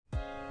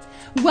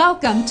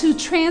Welcome to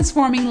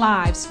Transforming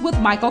Lives with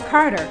Michael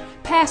Carter,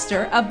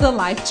 pastor of The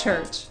Life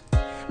Church.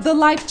 The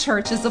Life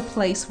Church is a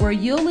place where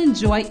you'll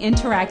enjoy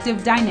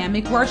interactive,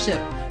 dynamic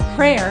worship,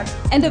 prayer,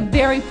 and a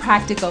very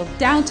practical,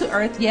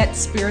 down-to-earth yet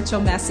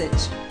spiritual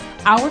message.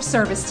 Our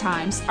service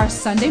times are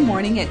Sunday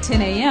morning at 10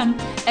 a.m.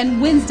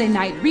 and Wednesday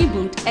night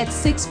reboot at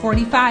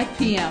 6:45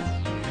 p.m.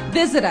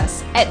 Visit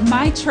us at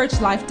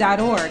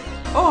mychurchlife.org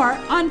or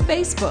on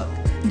Facebook.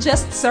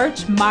 Just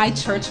search My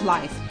Church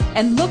Life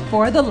and look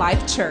for The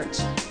Life Church.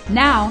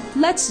 Now,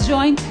 let's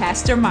join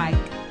Pastor Mike.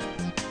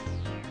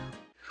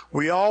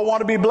 We all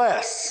want to be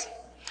blessed,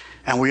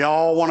 and we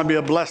all want to be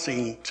a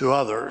blessing to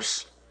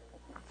others.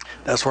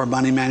 That's where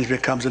money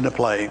management comes into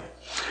play.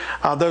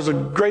 There's a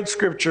great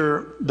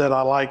scripture that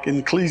I like in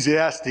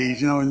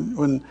Ecclesiastes. You know,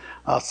 when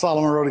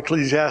Solomon wrote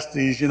Ecclesiastes,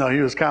 he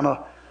was kind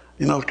of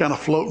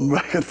floating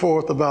back and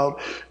forth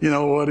about,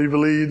 what he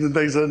believed and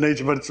things of that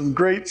nature. But it's some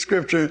great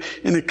scripture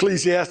in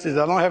Ecclesiastes.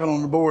 I don't have it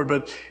on the board,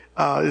 but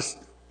it's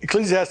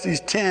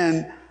Ecclesiastes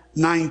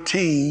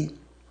 10:19.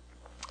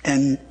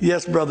 And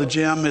yes, Brother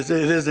Jim, it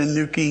is in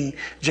New King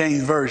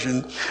James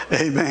Version.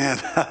 Amen.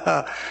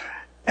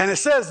 And it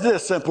says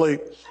this simply: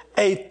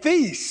 a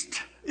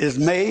feast is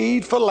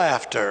made for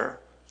laughter,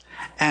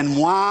 and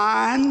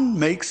wine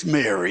makes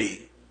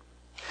merry,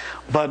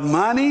 but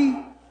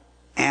money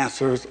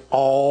answers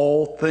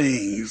all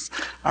things.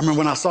 I remember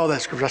when I saw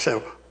that scripture, I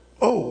said,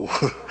 oh,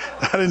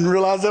 I didn't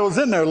realize that was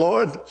in there,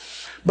 Lord.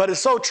 But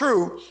it's so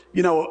true.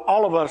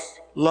 All of us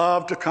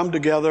love to come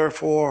together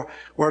for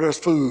where there's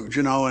food,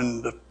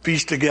 and to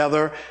feast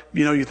together.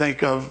 You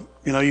think of,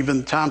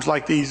 even times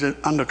like these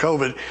under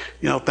COVID,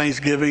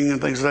 Thanksgiving and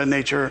things of that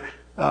nature.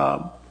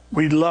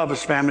 We love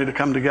as family to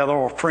come together,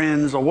 or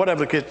friends, or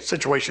whatever the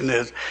situation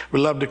is. We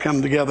love to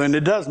come together, and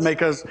it does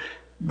make us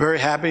very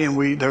happy,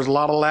 and there's a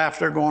lot of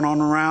laughter going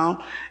on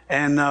around.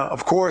 And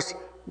of course,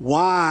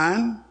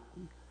 wine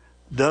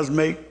does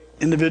make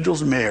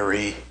individuals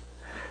merry.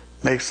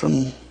 Makes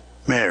them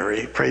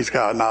merry. Praise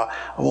God. Now,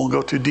 I won't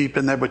go too deep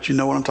in there, but you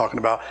know what I'm talking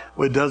about.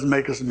 Well, it does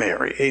make us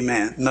merry.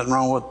 Amen. Nothing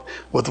wrong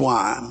with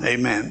wine.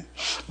 Amen.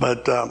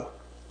 But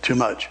too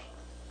much.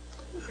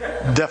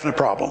 Definite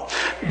problem.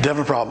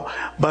 Definite problem.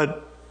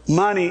 But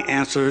money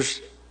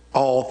answers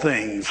all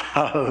things.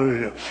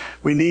 Hallelujah.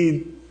 We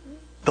need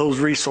those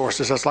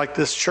resources. That's like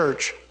this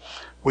church.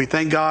 We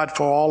thank God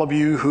for all of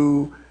you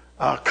who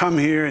come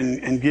here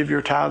and give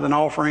your tithe and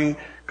offering,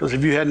 because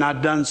if you had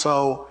not done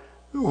so,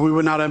 we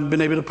would not have been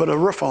able to put a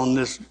roof on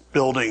this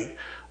building.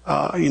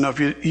 If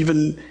you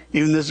even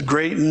this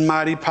great and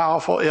mighty,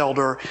 powerful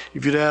elder,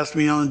 if you'd asked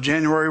me on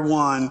January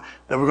 1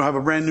 that we're going to have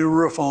a brand new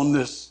roof on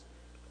this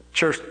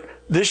church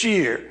this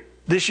year,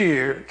 to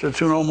the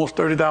tune of almost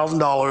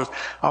 $30,000,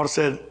 I would have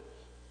said,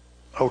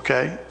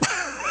 okay.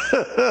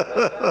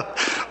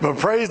 But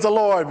praise the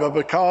Lord, but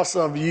because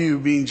of you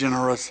being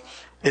generous,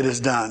 it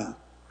is done.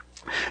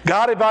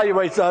 God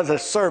evaluates us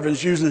as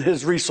servants using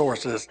his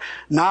resources,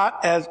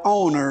 not as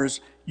owners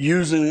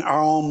using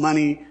our own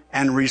money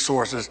and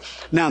resources.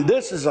 Now,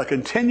 this is a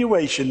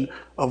continuation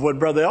of what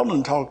Brother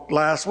Eldon talked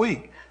last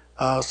week.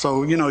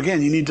 So,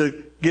 again, you need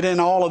to get in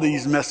all of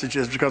these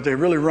messages because they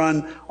really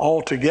run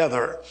all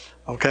together.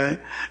 Okay.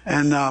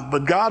 And,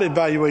 but God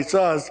evaluates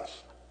us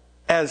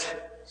as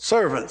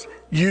servants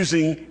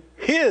using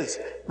his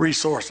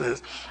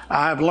resources.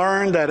 I've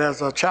learned that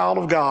as a child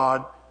of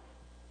God,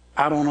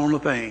 I don't own a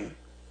thing.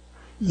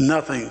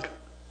 Nothing.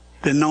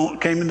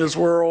 Came into this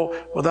world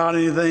without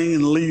anything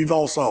and leave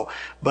also.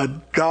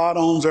 But God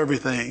owns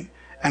everything.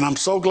 And I'm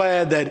so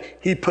glad that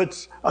he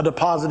puts a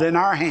deposit in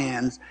our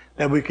hands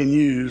that we can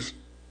use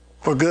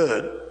for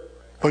good.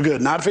 For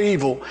good. Not for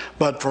evil,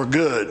 but for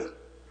good.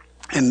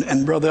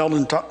 And Brother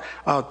Eldon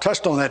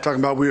touched on that,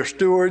 talking about we are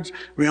stewards.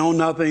 We own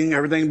nothing.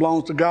 Everything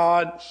belongs to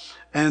God.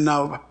 And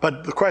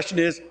but the question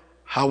is,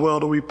 how well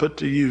do we put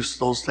to use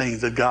those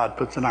things that God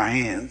puts in our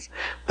hands?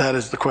 That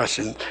is the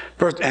question.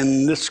 First,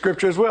 and this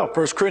scripture as well,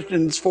 1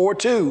 Corinthians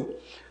 4:2.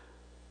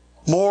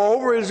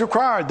 Moreover, it is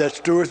required that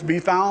stewards be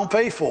found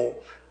faithful.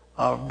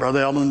 Brother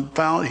Eldon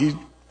he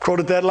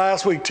quoted that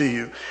last week to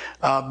you.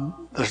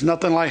 There's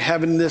nothing like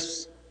having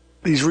these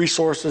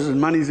resources and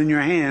monies in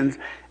your hands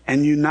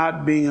and you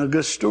not being a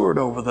good steward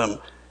over them.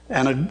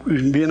 And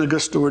being a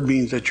good steward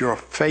means that you're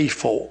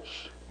faithful.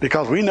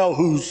 Because we know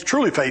who's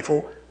truly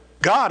faithful.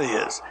 God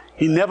is.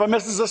 He never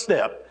misses a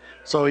step.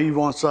 So he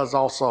wants us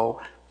also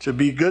to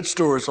be good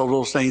stewards of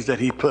those things that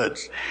he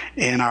puts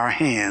in our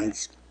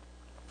hands.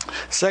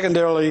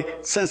 Secondarily,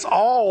 since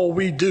all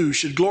we do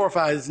should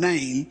glorify his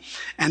name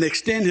and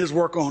extend his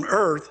work on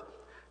earth,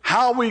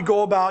 how we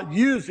go about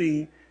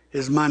using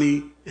his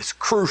money is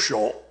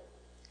crucial.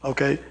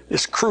 Okay?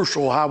 It's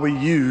crucial how we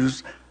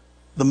use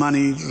the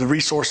money, the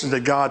resources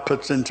that God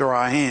puts into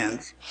our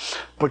hands.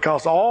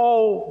 Because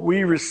all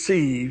we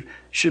receive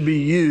should be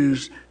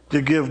used to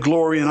give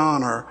glory and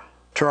honor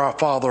to our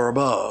Father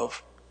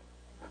above.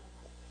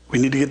 We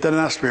need to get that in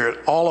our spirit.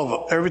 All of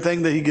it,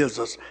 everything that he gives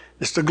us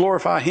is to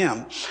glorify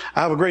him.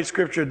 I have a great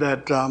scripture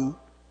that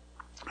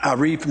I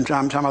read from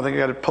time to time. I think I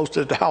got it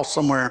posted at the house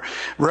somewhere.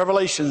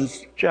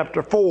 Revelations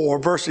chapter 4,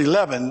 verse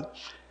 11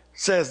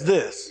 says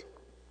this: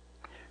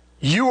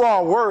 "You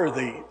are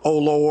worthy, O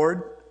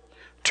Lord,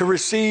 to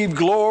receive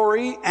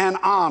glory and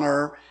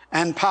honor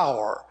and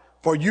power,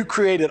 for you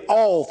created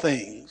all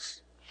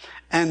things,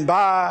 and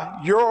by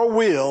your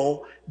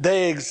will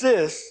they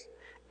exist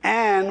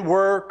and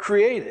were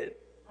created,"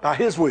 by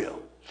his will.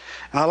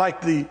 And I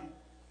like the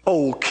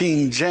old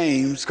King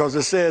James because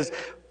it says,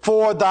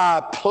 "For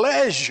thy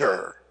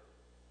pleasure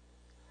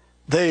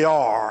they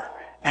are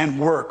and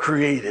were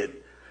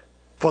created,"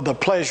 for the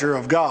pleasure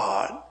of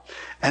God.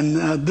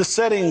 And the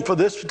setting for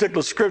this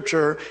particular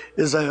scripture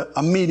is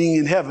a meeting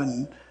in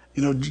heaven.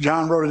 You know,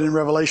 John wrote it in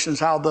Revelations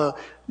how the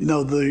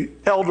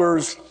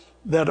elders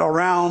that are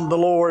around the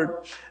Lord,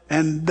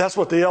 and that's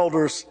what the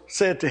elders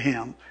said to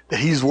him, that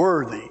he's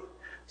worthy.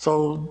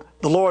 So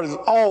the Lord is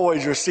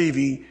always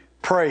receiving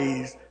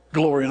praise,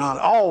 glory, and honor,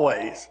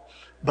 always.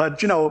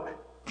 But,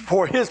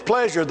 for his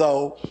pleasure,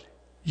 though,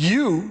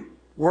 you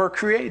were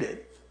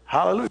created.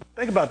 Hallelujah.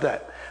 Think about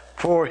that.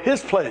 For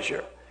his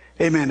pleasure.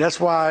 Amen. That's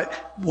why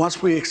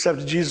once we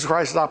accepted Jesus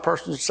Christ as our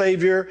personal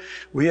Savior,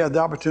 we have the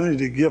opportunity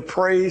to give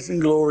praise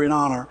and glory and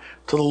honor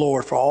to the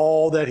Lord for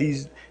all that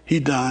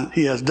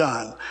He has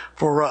done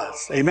for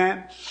us.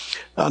 Amen.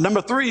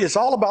 Number 3, it's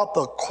all about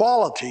the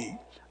quality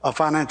of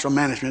financial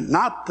management,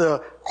 not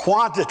the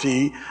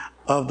quantity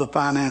of the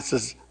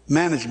finances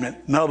management.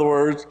 In other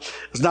words,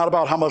 it's not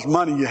about how much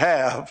money you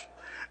have,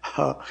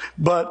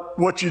 but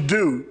what you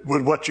do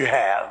with what you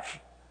have.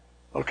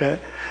 Okay?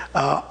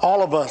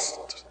 All of us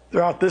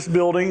throughout this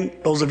building,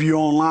 those of you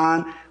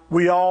online,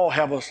 we all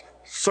have a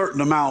certain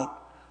amount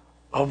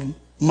of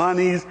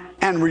monies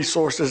and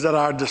resources at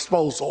our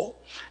disposal.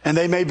 And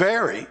they may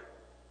vary.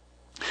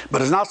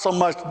 But it's not so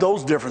much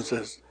those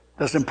differences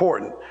that's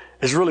important.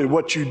 It's really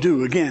what you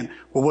do, again,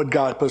 with what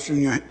God puts in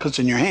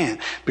your hand.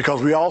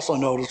 Because we also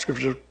know the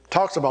scripture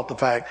talks about the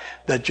fact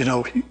that,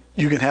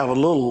 you can have a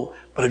little,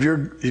 but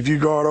if you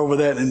guard over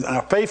that and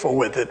are faithful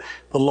with it,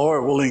 the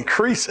Lord will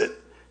increase it.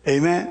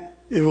 Amen.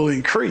 It will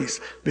increase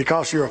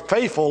because you're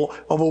faithful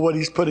over what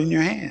He's put in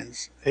your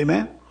hands.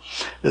 Amen.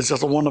 It's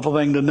just a wonderful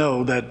thing to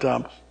know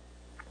that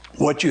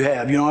what you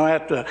have, you don't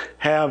have to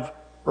have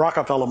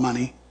Rockefeller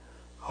money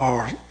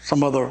or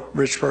some other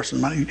rich person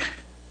money,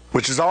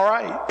 which is all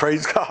right.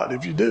 Praise God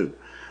if you do.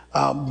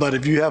 But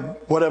if you have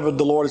whatever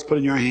the Lord has put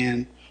in your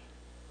hand,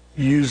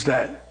 use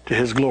that to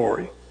His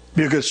glory.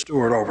 Be a good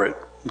steward over it.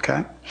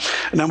 Okay.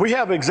 Now we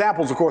have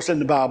examples, of course, in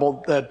the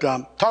Bible that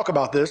talk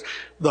about this.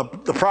 The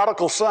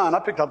prodigal son. I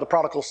picked out the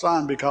prodigal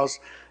son because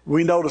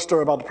we know the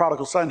story about the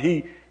prodigal son.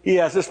 He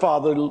asked his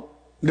father,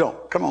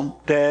 "Come on,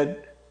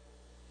 Dad.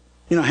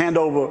 Hand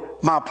over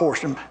my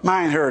portion,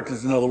 my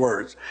inheritance, in other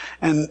words."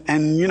 And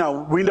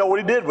we know what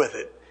he did with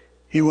it.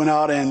 He went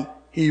out and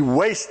he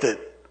wasted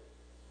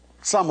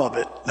some of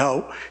it.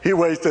 No, he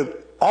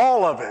wasted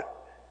all of it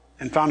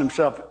and found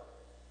himself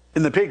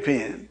in the pig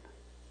pen,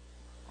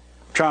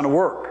 trying to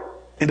work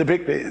in the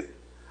pig pen.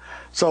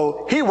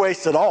 So he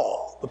wasted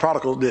all, the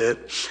prodigal did.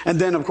 And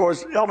then, of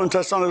course, Eldon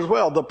touched on it as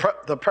well, the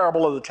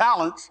parable of the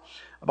talents,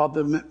 about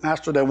the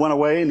master that went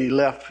away and he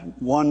left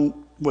one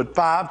with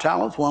 5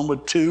 talents, one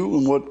with 2,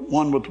 and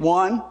one with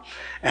 1.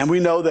 And we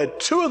know that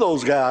 2 of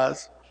those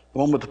guys, the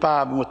one with the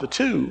 5 and with the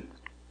 2,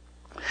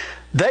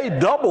 they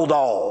doubled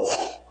all.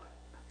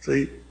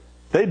 See,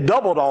 they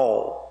doubled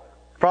all.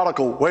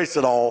 Prodigal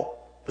wasted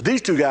all, but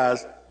these 2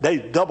 guys, they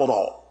doubled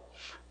all.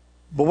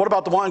 But what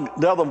about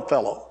the other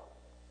fellow?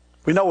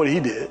 We know what he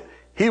did.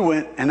 He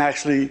went and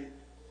actually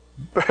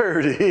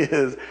buried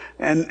his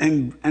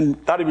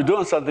and thought he was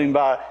doing something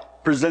by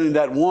presenting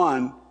that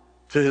one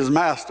to his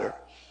master.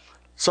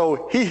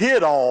 So he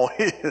hid all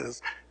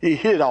his. He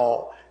hid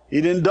all. He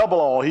didn't double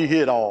all. He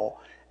hid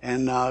all.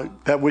 And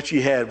that which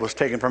he had was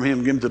taken from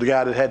him, given to the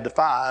guy that had the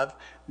 5,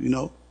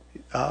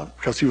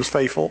 because he was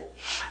faithful.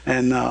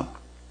 And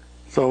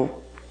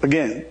so,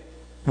 again,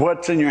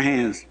 what's in your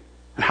hands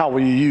and how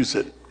will you use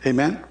it?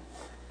 Amen?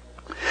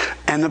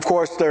 And, of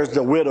course, there's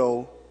the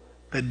widow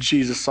that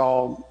Jesus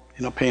saw,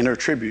 paying her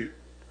tribute.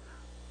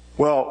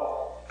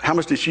 Well, how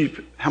much did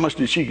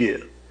she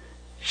give?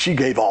 She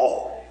gave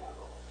all.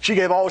 She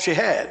gave all she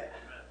had.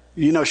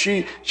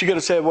 She could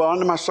have said, well,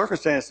 under my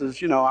circumstances,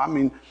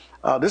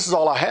 this is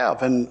all I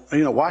have. And,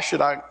 why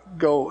should I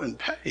go and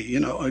pay?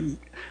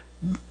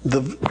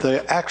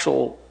 The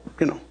actual,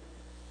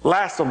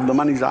 last of the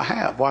monies I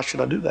have. Why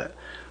should I do that?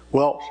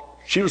 Well,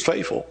 she was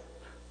faithful.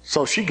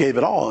 So she gave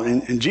it all.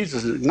 And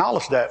Jesus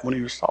acknowledged that when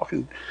he was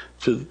talking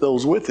to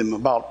those with him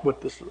about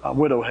what this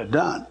widow had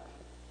done.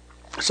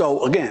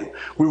 So again,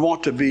 we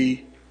want to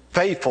be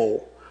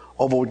faithful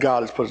over what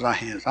God has put in our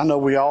hands. I know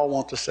we all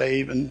want to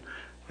save and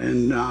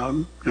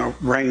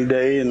rainy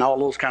day and all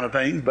those kind of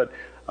things, but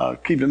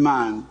keep in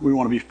mind, we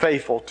want to be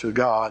faithful to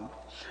God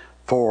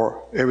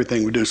for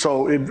everything we do.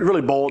 So it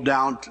really boiled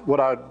down to what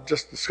I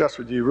just discussed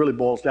with you, really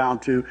boils down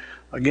to,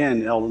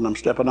 again, Eldon, I'm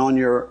stepping on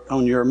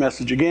your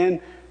message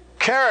again.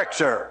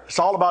 Character. It's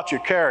all about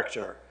your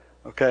character.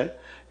 Okay?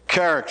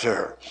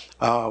 Character.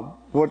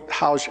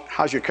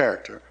 How's your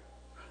character?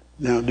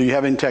 Now, do you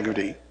have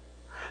integrity?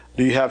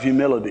 Do you have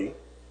humility?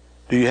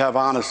 Do you have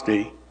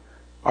honesty?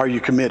 Are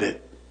you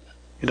committed?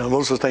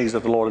 Those are things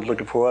that the Lord is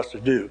looking for us to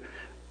do.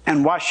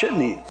 And why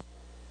shouldn't He?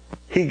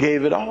 He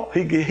gave it all.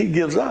 He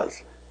gives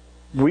us.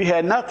 We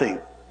had nothing,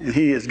 and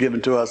He has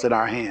given to us in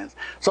our hands.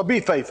 So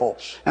be faithful.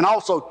 And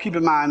also keep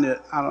in mind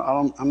that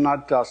I'm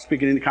not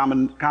speaking any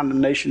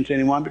condemnation to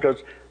anyone,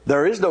 because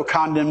there is no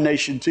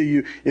condemnation to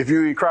you if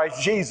you're in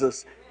Christ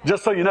Jesus,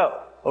 just so you know,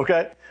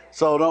 okay?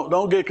 So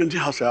don't get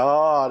confused.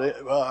 No,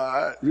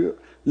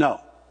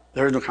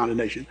 there is no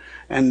condemnation.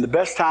 And the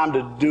best time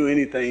to do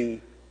anything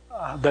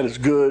that is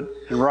good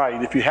and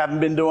right, if you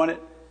haven't been doing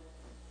it,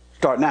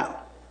 start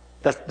now.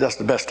 That's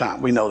the best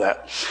time. We know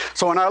that.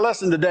 So in our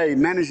lesson today,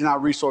 managing our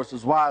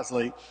resources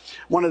wisely,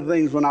 one of the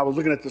things when I was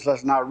looking at this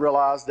lesson, I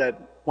realized that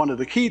one of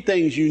the key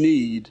things you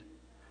need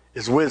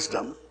is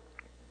wisdom.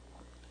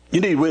 You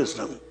need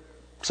wisdom,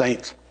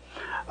 saints.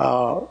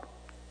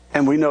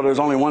 And we know there's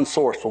only one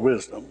source for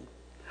wisdom.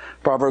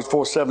 Proverbs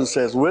 4:7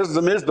 says,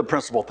 wisdom is the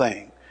principal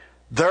thing.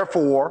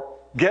 Therefore,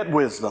 get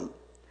wisdom.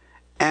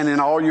 And in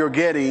all you're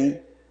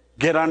getting,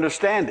 get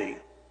understanding.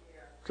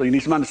 So you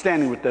need some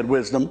understanding with that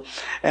wisdom.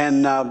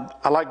 And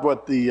I like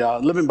what the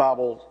Living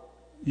Bible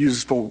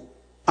uses for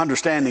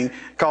understanding,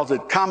 calls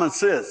it common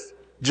sense,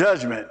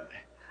 judgment.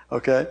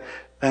 Okay?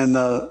 And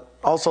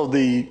also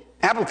the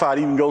Amplified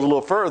even goes a little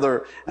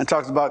further and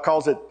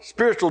calls it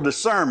spiritual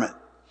discernment,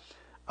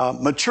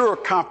 mature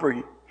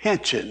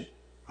comprehension.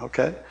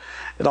 Okay?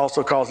 It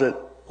also calls it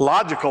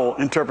logical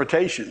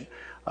interpretation.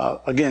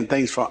 Again,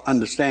 things for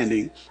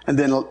understanding. And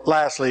then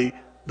lastly,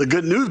 the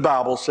Good News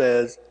Bible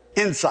says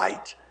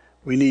insight.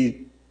 We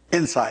need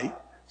insight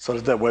so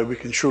that way we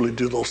can truly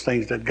do those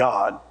things that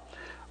God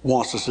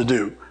wants us to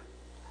do.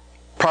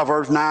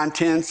 Proverbs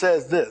 9:10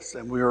 says this,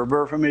 and we are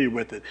very familiar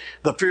with it.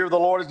 The fear of the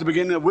Lord is the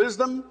beginning of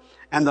wisdom,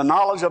 and the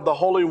knowledge of the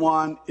Holy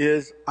One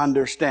is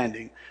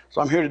understanding.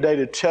 So I'm here today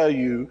to tell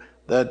you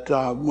that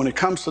when it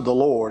comes to the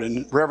Lord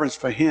and reverence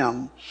for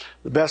Him,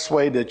 the best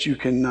way that you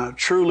can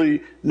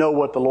truly know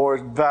what the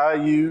Lord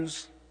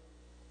values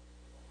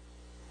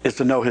is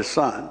to know His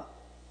Son.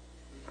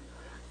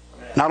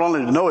 Not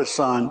only to know His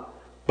Son,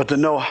 but to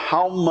know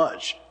how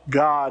much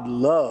God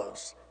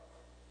loves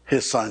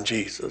His Son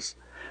Jesus.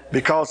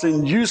 Because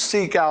when you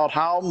seek out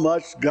how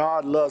much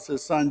God loves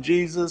His Son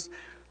Jesus,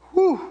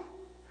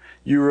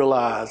 you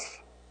realize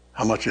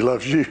how much He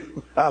loves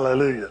you.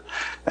 Hallelujah.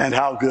 And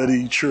how good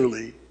He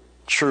truly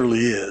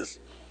is.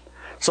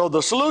 So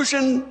the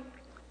solution,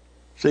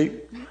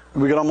 see,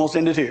 we could almost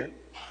end it here.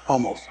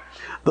 Almost.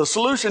 The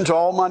solution to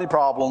all money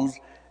problems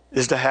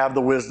is to have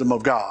the wisdom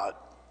of God.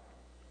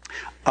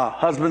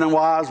 Husband and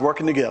wives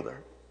working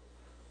together.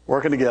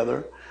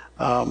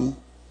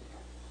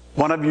 One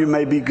of you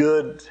may be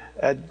good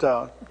at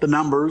the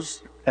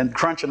numbers and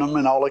crunching them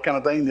and all that kind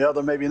of thing. The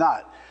other maybe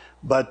not.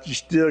 But you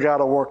still got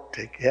to work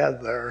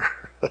together.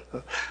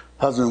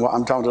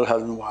 I'm talking to the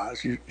husband and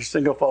wives. You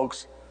single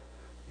folks,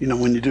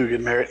 when you do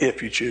get married,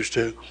 if you choose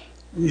to,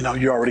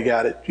 you already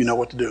got it. You know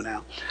what to do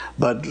now.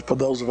 But for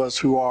those of us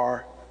who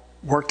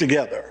work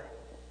together,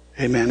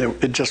 amen,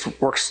 it just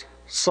works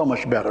so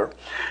much better.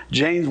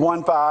 James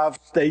 1:5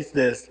 states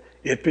this: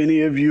 if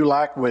any of you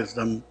lack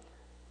wisdom,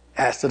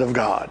 ask it of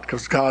God,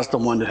 because God's the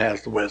one that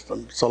has the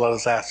wisdom. So let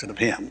us ask it of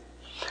Him.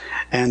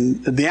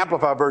 And the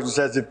Amplified Version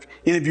says, if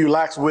any of you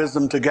lacks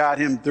wisdom to guide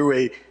him through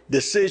a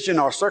decision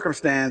or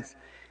circumstance,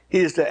 he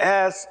is to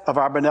ask of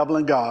our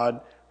benevolent God,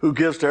 who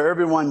gives to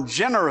everyone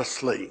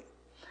generously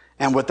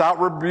and without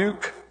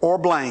rebuke or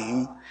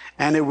blame,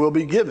 and it will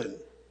be given.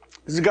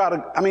 Isn't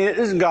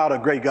God a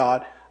great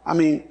God?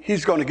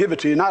 He's going to give it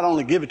to you. Not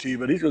only give it to you,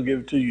 but He's going to give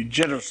it to you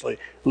generously,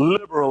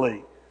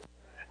 liberally.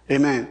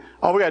 Amen.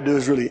 All we got to do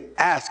is really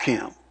ask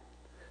Him.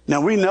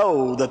 Now, we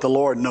know that the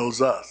Lord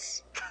knows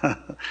us.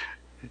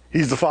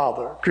 He's the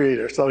Father,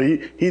 Creator. So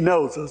He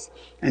knows us.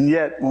 And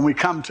yet, when we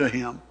come to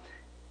Him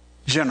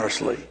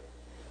generously,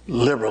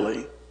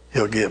 liberally,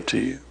 He'll give to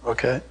you.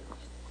 Okay?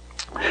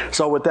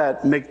 So with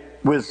that, make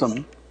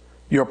wisdom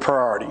your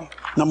priority.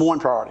 Number one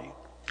priority.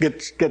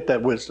 Get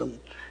that wisdom,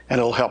 and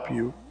it'll help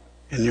you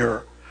in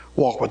your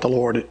walk with the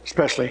Lord,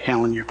 especially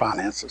handling your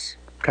finances.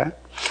 Okay?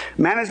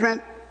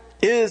 Management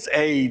is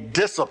a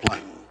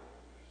discipline.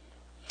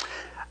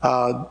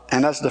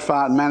 And that's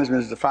defined,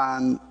 management is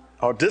defined,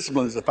 or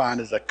discipline is defined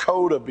as a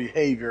code of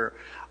behavior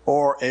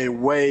or a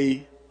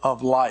way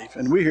of life.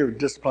 And we hear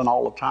discipline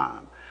all the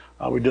time.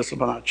 We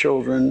discipline our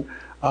children.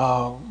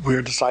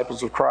 We're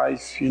disciples of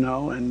Christ,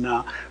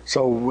 and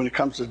so when it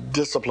comes to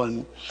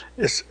discipline,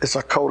 it's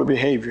a code of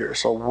behavior.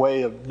 It's a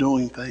way of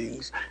doing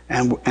things.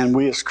 And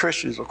we as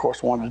Christians, of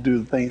course, want to do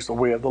the things the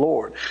way of the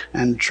Lord.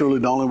 And truly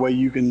the only way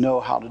you can know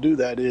how to do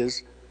that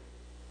is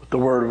with the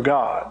Word of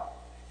God.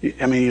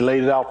 He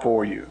laid it out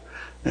for you,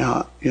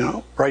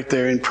 right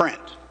there in print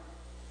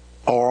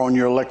or on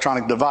your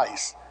electronic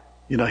device.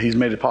 He's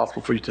made it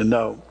possible for you to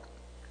know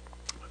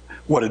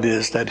what it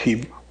is that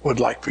He would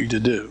like for you to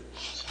do.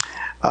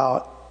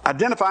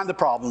 identifying the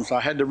problems.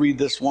 I had to read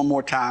this one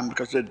more time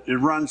because it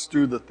runs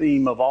through the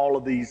theme of all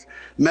of these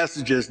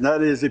messages. And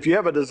that is, if you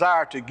have a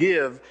desire to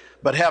give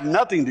but have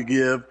nothing to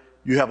give,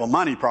 you have a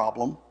money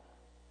problem.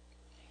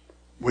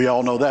 We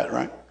all know that,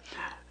 right?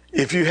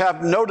 If you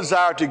have no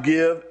desire to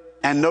give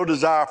and no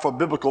desire for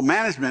biblical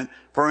management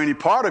for any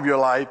part of your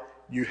life,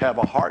 you have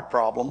a heart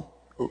problem.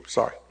 Oops,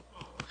 sorry.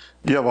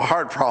 You have a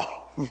heart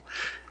problem.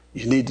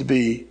 You need to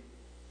be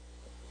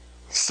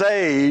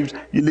saved.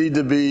 You need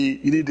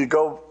to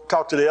go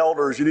talk to the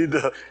elders. You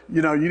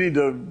need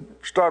to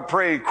start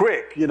praying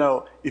quick,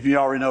 if you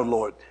already know the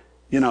Lord.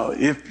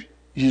 If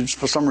you,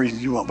 for some reason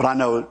you won't. But I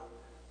know,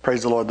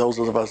 praise the Lord, those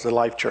of us at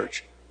Life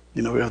Church,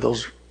 we have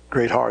those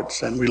great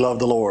hearts and we love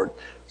the Lord.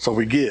 So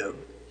we give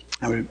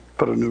and we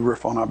put a new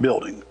roof on our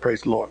building.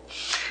 Praise the Lord.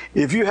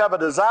 If you have a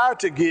desire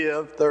to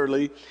give,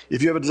 thirdly,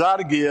 if you have a desire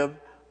to give,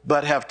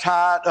 but have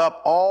tied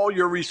up all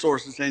your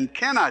resources and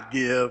cannot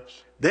give,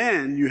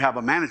 then you have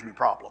a management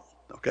problem,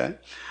 okay?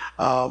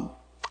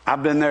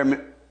 I've been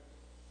there,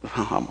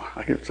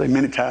 I can't say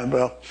many times,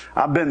 but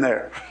I've been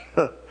there.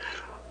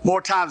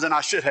 More times than I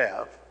should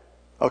have,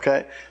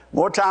 okay?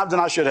 More times than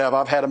I should have,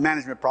 I've had a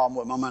management problem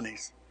with my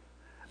monies.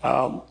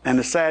 And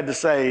it's sad to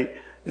say,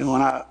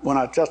 when I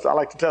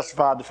like to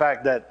testify the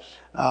fact that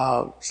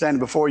standing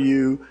before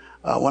you,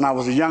 when I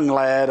was a young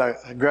lad,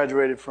 I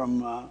graduated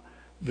from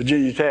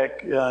Virginia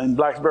Tech in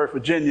Blacksburg,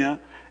 Virginia,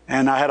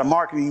 and I had a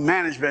marketing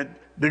management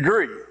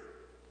degree.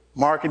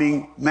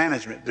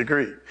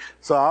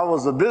 So I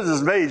was a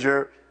business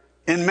major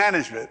in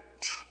management.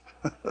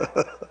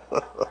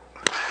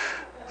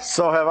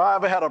 So have I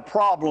ever had a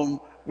problem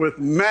with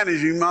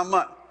managing my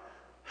money?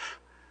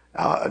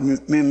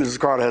 Me and Mrs.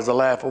 Carter has a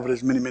laugh over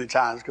this many, many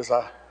times because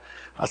I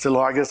said,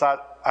 Lord, I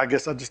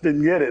guess I just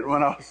didn't get it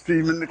when I was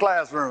even in the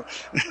classroom.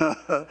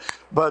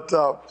 But,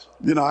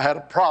 I had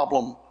a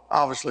problem,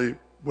 obviously,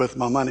 with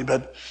my money.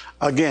 But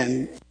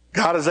again,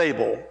 God is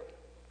able.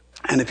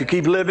 And if you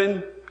keep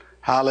living,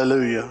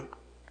 hallelujah,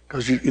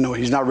 because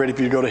He's not ready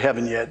for you to go to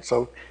heaven yet.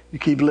 So you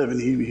keep living.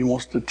 He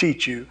wants to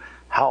teach you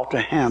how to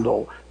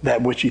handle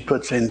that which He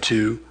puts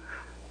into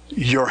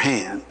your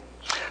hand.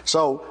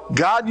 So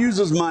God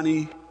uses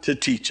money to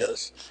teach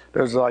us.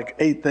 There's like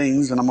 8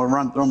 things, and I'm going to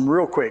run through them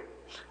real quick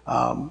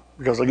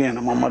because again,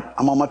 I'm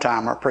on my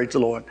timer. Praise the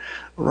Lord.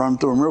 Run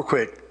through them real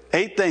quick.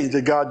 8 things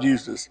that God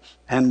uses,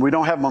 and we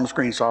don't have them on the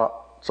screen,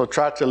 so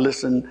try to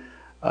listen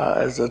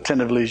as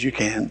attentively as you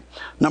can.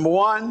 Number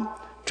 1,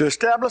 to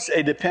establish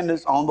a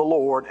dependence on the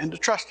Lord and to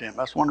trust Him.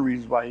 That's one of the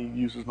reasons why He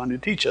uses money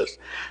to teach us.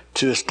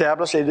 To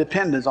establish a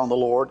dependence on the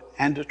Lord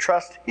and to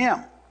trust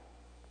Him.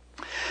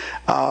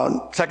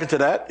 Second to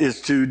that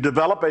is to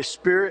develop a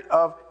spirit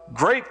of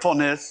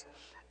gratefulness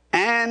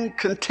and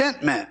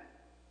contentment.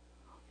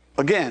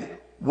 Again,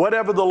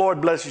 whatever the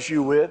Lord blesses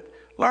you with,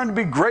 learn to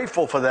be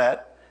grateful for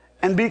that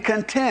and be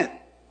content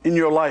in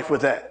your life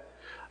with that.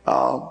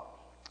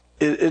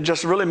 It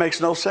just really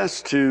makes no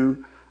sense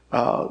to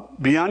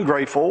be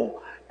ungrateful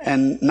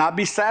and not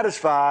be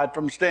satisfied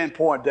from the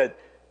standpoint that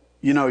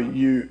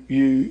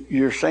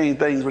you're saying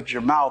things with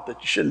your mouth that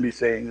you shouldn't be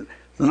saying.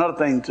 It's another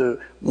thing to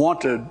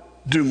want to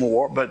do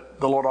more, but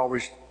the Lord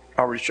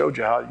already showed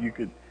you how you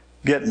could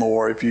get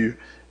more if you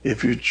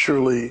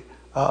truly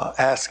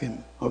ask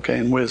Him, okay,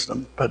 in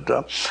wisdom.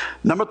 But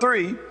number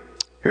 3,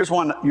 here's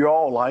one you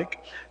all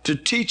like: to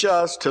teach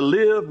us to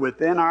live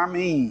within our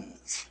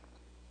means.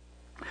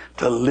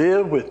 To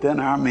live within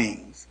our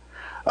means.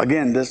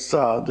 Again, this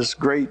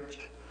great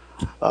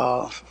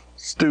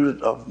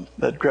student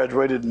that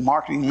graduated in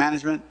marketing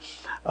management.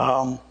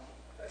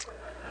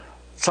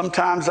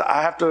 Sometimes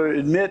I have to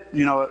admit,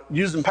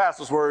 using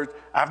pastor's words,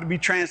 I have to be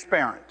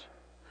transparent.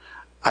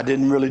 I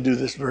didn't really do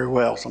this very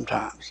well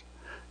sometimes.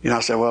 I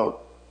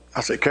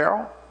said,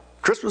 Carol,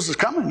 Christmas is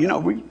coming.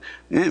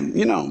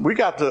 We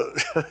got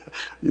to,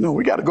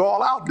 we got to go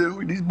all out,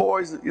 dude. These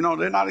boys,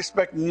 they're not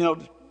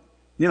expecting,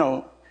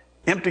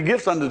 empty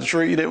gifts under the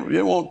tree. They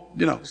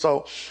won't,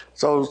 So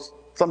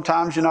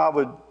sometimes, I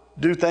would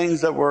do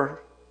things that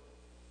were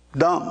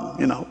dumb,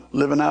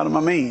 living out of my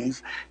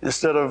means,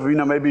 instead of,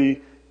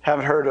 maybe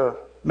having her to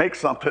make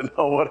something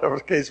or whatever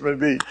the case may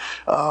be,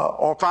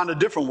 or find a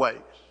different way.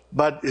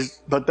 But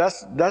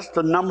that's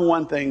the number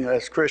one thing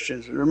as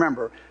Christians.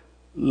 Remember,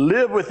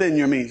 live within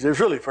your means.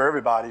 It's really for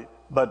everybody,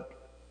 but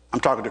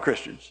I'm talking to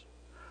Christians.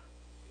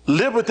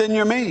 Live within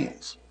your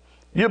means.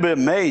 You'll be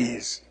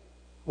amazed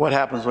what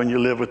happens when you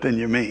live within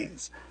your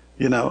means,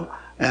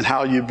 and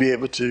how you'll be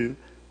able to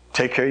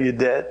take care of your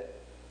debt,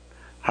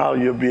 how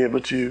you'll be able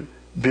to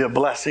be a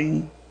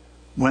blessing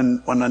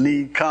when a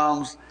need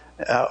comes,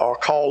 or a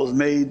call is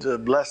made to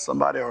bless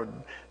somebody or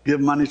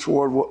give money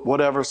toward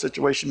whatever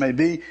situation may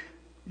be.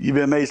 You'll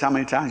be amazed how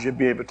many times you'll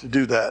be able to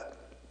do that.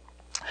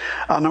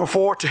 Number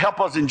 4, to help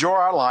us enjoy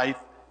our life,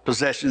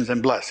 possessions,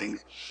 and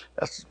blessings.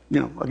 That's,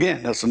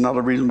 again, that's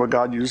another reason why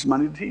God uses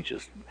money to teach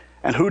us.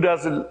 And who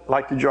doesn't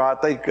like to enjoy? I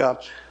think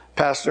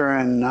Pastor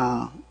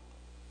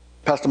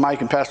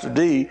Mike and Pastor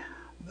D,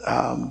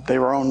 They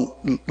were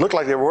on, looked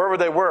like they were wherever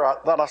they were. I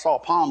thought I saw a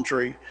palm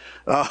tree.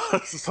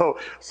 So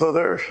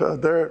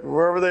they're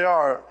wherever they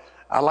are.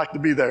 I like to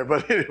be there.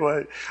 But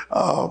anyway,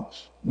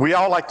 we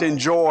all like to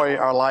enjoy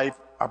our life,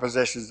 our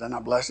possessions, and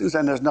our blessings,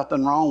 and there's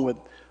nothing wrong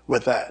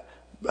with that.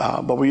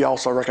 But we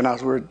also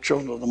recognize we're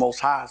children of the Most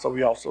High, so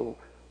we also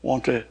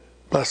want to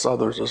bless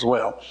others as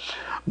well.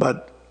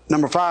 But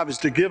number 5 is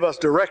to give us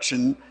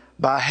direction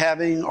by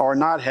having or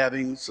not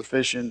having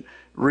sufficient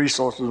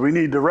resources. We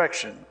need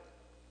direction.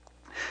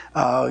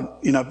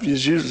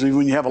 It's usually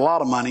when you have a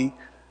lot of money,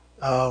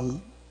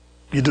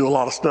 you do a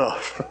lot of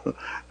stuff.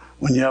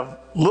 When you have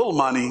little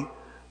money,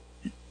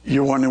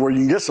 you're wondering where you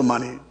can get some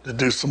money to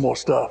do some more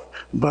stuff.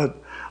 But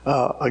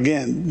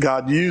again,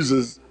 God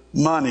uses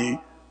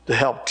money to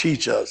help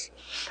teach us.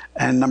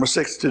 And number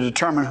 6, to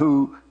determine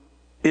who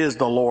is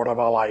the Lord of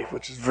our life,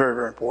 which is very,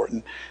 very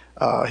important.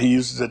 He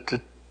uses it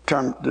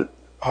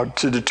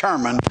to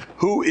determine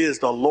who is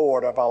the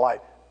Lord of our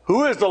life.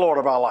 Who is the Lord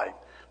of our life?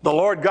 The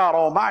Lord God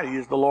Almighty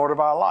is the Lord of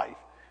our life,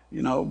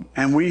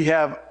 and we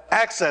have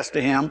access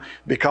to Him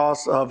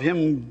because of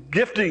Him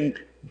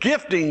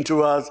gifting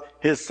to us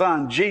His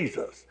Son,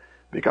 Jesus.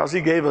 Because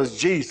He gave us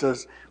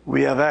Jesus,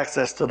 we have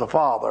access to the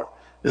Father.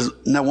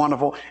 Isn't that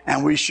wonderful?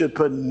 And we should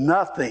put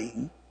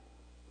nothing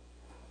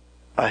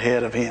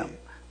ahead of Him.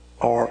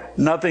 Or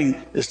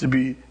nothing is to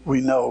be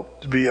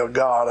a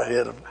God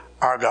ahead of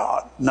our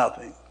God.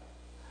 Nothing.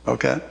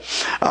 Okay?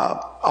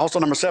 Also,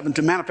 number 7,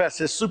 to manifest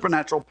His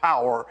supernatural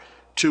power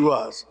to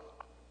us.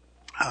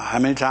 How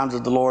many times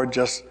did the Lord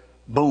just,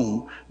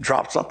 boom,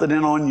 drop something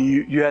in on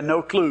you? You had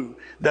no clue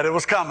that it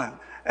was coming.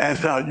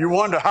 And you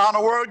wonder how in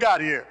the world it got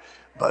here.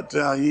 But,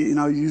 He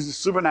uses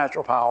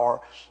supernatural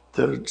power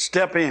to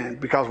step in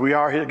because we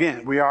are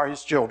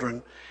His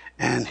children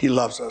and He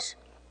loves us.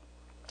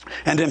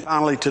 And then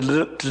finally, to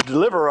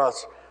deliver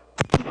us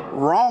from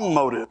wrong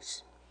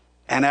motives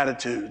and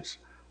attitudes.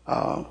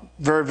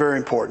 Very, very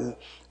important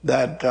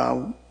that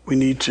we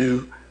need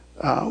to,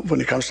 when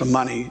it comes to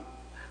money,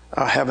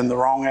 having the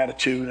wrong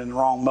attitude and the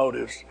wrong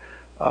motives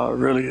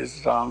really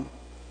is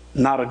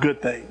not a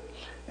good thing.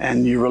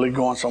 And you're really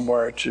going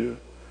somewhere to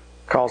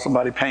cause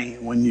somebody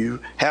pain when you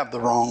have the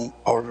wrong,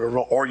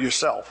 or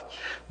yourself,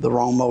 the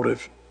wrong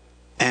motive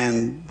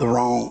and the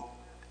wrong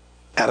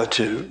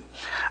attitude.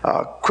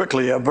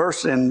 Quickly, a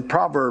verse in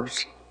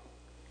Proverbs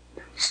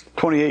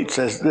 28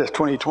 says this,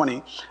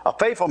 20:20, a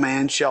faithful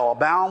man shall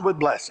abound with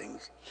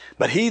blessings,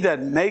 but he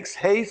that makes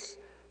haste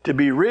to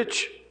be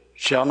rich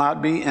shall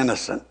not be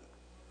innocent.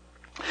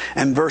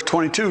 And verse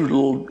 22, a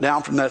little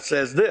down from that,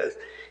 says this,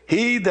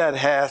 he that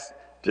has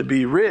to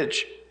be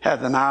rich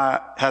hath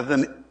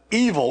an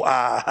evil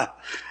eye,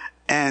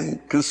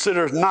 and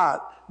considers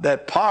not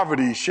that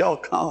poverty shall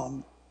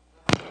come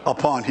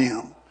upon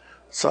him.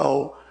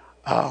 So,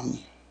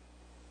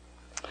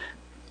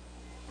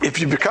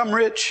 if you become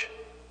rich,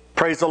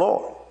 praise the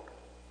Lord.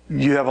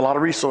 You have a lot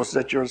of resources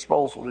at your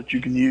disposal that you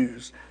can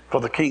use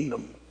for the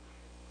kingdom,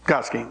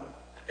 God's kingdom.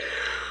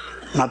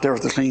 Not the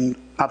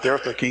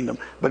earthly kingdom,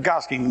 but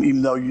God's kingdom,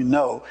 even though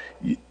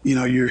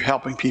you're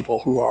helping people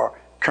who are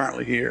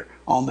currently here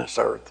on this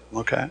earth,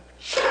 okay?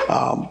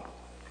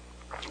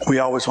 We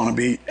always want to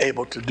be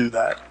able to do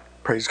that.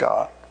 Praise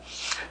God.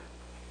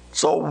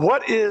 So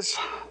what is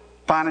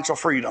financial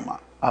freedom?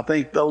 I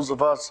think those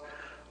of us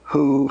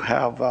who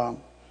have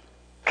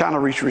kind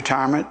of reached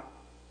retirement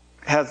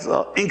has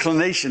an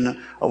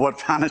inclination of what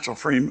financial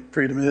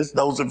freedom is.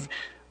 Those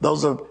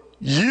of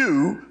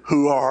you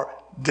who are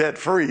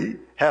debt-free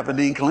have an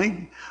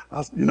inkling.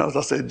 As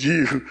I said,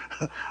 you.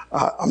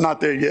 I'm not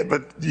there yet,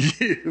 but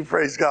you,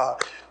 praise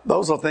God.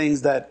 Those are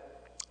things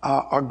that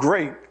are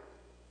great.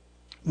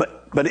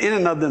 But in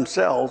and of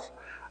themselves,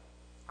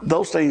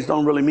 those things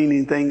don't really mean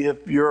anything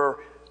if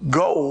your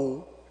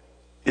goal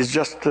is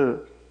just to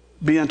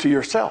be unto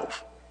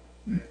yourself.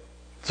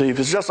 See, if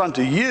it's just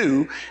unto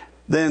you,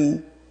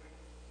 then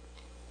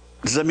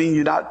does that mean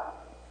you're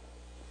not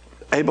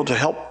able to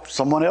help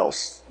someone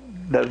else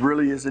that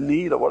really is in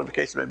need, or whatever the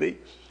case may be?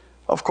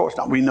 Of course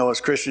not. We know as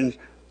Christians,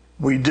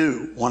 we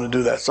do want to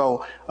do that.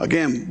 So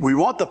again, we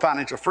want the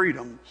financial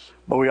freedom,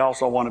 but we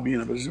also want to be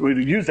in a position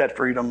to use that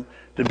freedom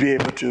to be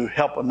able to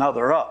help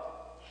another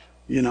up,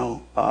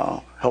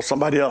 help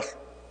somebody else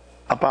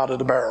up out of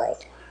the barrel,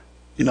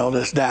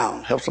 that's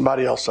down, help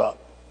somebody else up.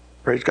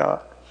 Praise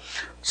God.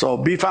 So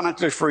be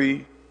financially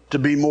free to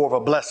be more of a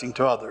blessing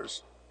to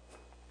others.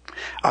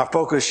 Our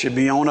focus should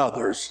be on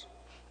others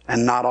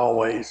and not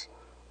always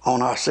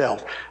on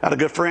ourselves. I had a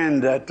good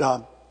friend that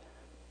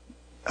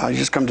I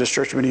just come to this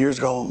church many years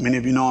ago. Many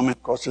of you know him.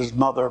 Of course, his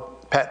mother,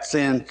 Pat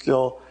Sin,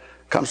 still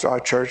comes to our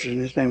church, and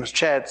his name is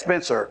Chad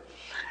Spencer.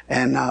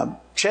 And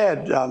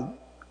Chad,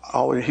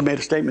 he made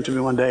a statement to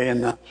me one day,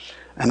 and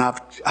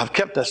I've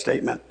kept that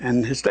statement.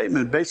 And his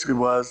statement basically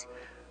was,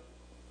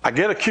 I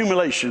get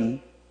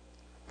accumulation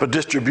for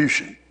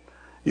distribution.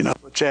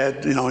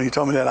 Chad, he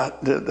told me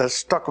that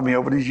stuck with me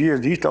over these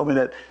years. He told me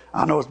that,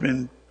 I know it's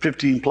been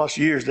 15 plus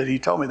years that he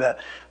told me that,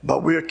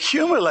 but we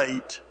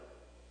accumulate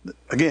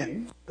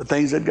Again, the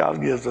things that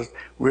God gives us,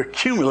 we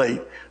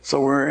accumulate so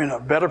we're in a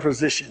better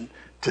position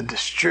to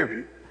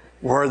distribute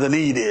where the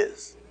need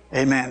is.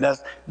 Amen.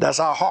 That's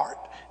our heart,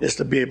 is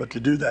to be able to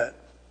do that.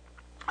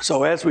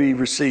 So as we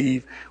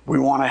receive, we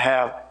want to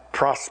have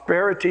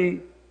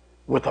prosperity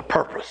with a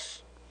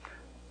purpose.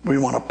 We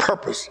want a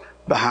purpose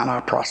behind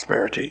our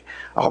prosperity.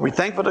 Are we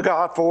thankful to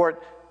God for it?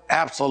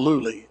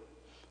 Absolutely.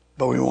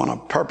 But we want a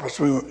purpose.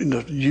 We want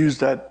to use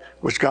that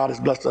which God has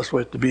blessed us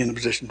with to be in a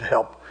position to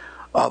help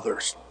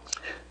others.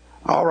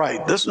 All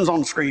right, this one's on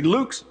the screen.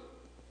 Luke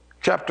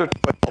chapter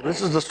 12.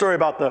 This is the story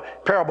about the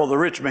parable of the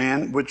rich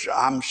man, which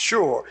I'm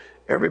sure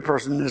every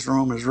person in this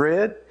room has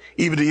read,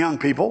 even the young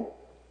people.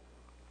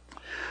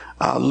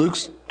 Luke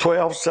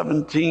 12,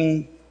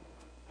 17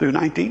 through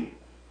 19.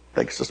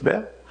 Thanks, Sister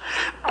Beth.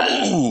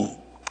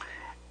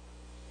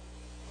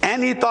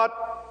 And he thought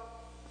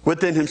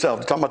within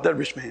himself, talking about that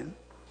rich man,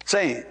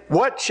 saying,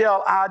 what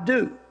shall I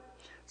do,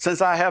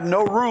 since I have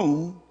no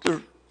room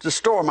to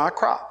store my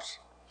crops?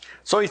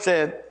 So he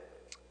said,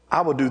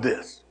 I will do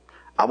this.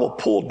 I will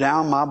pull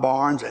down my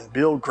barns and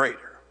build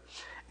greater.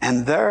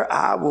 And there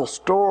I will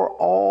store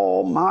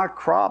all my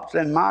crops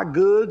and my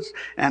goods,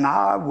 and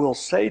I will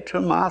say to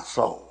my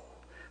soul,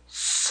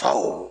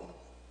 soul,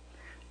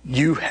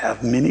 you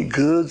have many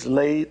goods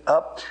laid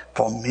up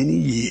for many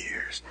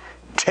years.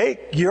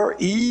 Take your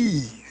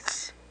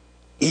ease,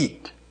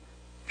 eat,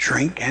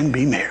 drink, and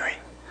be merry.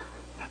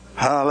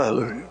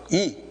 Hallelujah.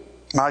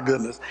 My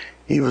goodness.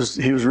 He was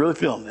really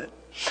feeling it.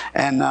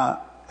 And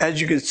as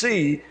you can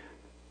see,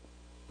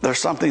 there's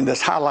something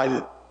that's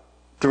highlighted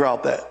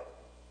throughout that.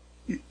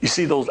 You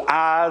see those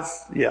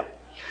eyes? Yeah.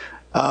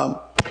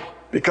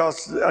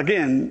 Because,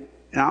 again,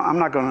 I'm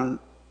not going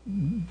to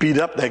beat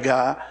up that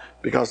guy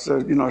because,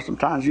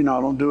 sometimes, I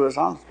don't do as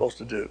I'm supposed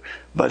to do.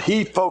 But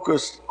he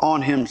focused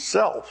on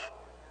himself.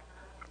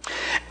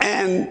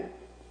 And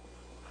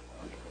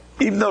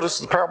even though this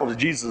is the parable that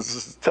Jesus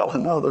is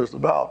telling others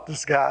about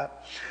this guy,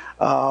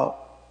 I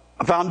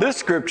found this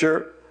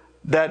scripture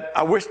that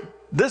I wish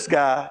this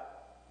guy,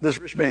 this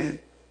rich man,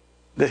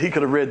 that he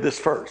could have read this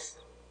first.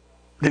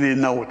 Then he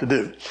didn't know what to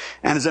do.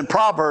 And it's in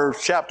Proverbs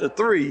chapter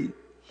 3,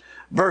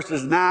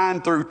 verses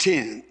 9 through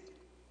 10.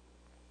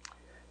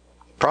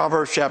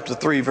 Proverbs chapter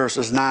 3,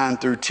 verses 9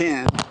 through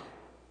 10.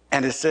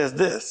 And it says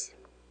this: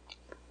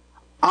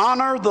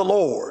 honor the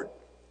Lord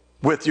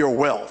with your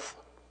wealth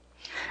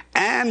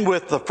and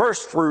with the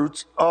first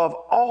fruits of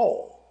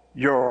all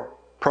your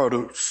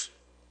produce.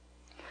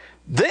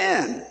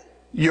 Then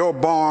your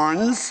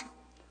barns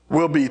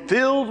will be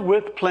filled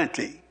with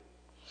plenty,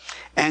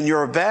 and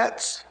your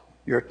vats,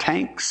 your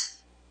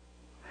tanks,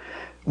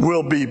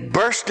 will be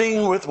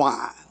bursting with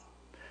wine.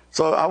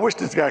 So I wish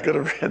this guy could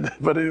have read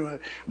that, but anyway.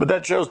 But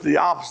that shows the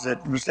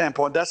opposite from the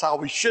standpoint. That's how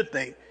we should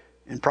think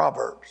in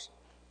Proverbs,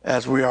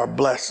 as we are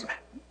blessed.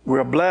 We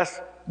are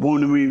blessed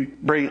when we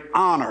bring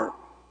honor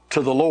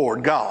to the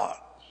Lord God.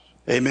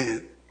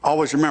 Amen.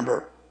 Always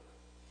remember,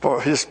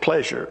 for his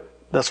pleasure,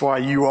 that's why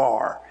you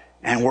are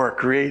and were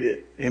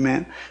created.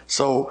 Amen.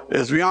 So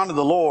as we honor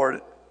the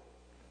Lord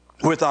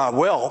with our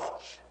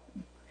wealth,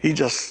 he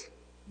just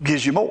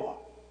gives you more.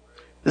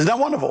 Isn't that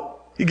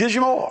wonderful? He gives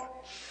you more.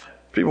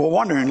 People are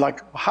wondering,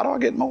 how do I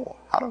get more?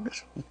 How do I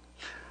get more?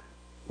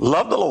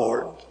 Love the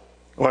Lord.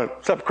 Well,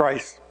 accept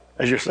Christ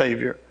as your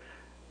Savior.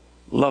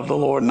 Love the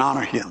Lord and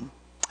honor him.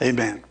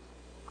 Amen.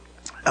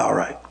 All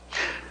right.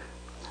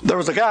 There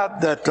was a guy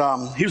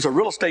that, he was a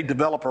real estate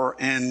developer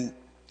and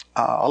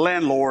a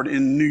landlord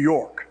in New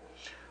York.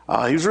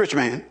 He was a rich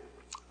man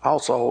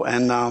also,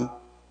 and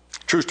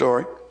true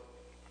story.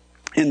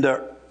 In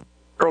the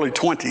early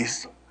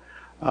 20s,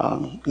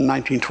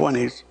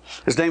 1920s,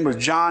 his name was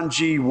John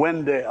G.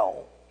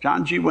 Wendell.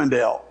 John G.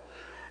 Wendell.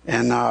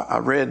 And I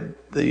read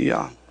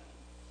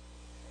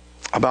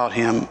about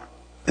him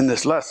in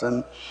this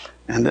lesson,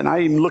 and then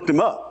I even looked him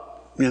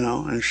up,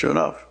 and sure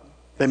enough,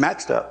 they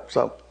matched up.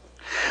 So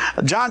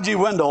John G.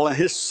 Wendell and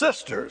his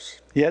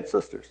sisters, he had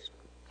sisters,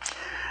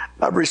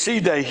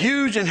 received a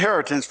huge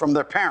inheritance from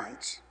their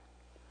parents,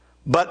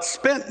 but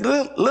spent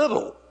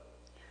little,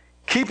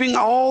 keeping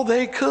all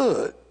they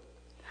could.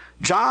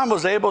 John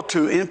was able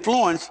to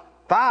influence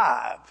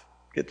 5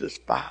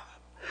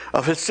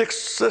 of his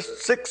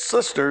six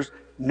sisters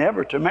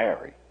never to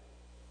marry.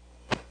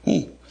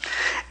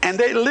 And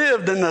they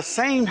lived in the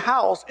same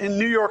house in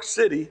New York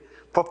City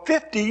for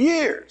 50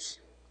 years.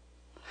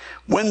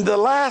 When the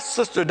last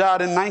sister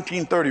died in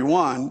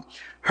 1931,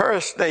 her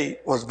estate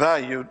was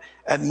valued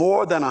at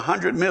more than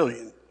 $100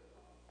 million.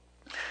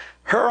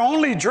 Her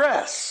only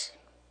dress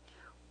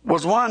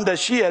was one that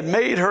she had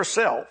made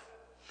herself,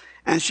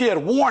 and she had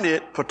worn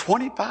it for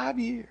 25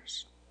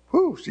 years.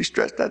 Whew, she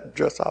stretched that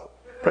dress out.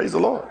 Praise the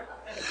Lord.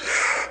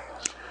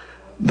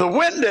 The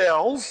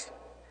Wendells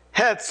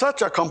had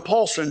such a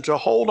compulsion to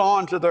hold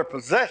on to their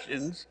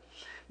possessions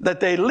that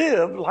they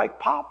lived like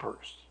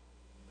paupers.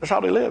 That's how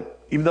they lived,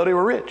 even though they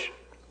were rich.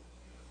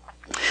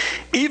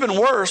 Even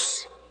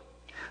worse,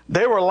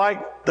 they were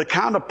like the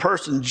kind of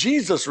person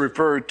Jesus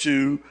referred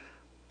to,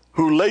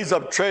 who lays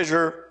up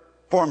treasure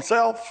for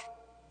himself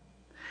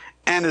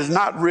and is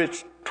not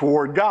rich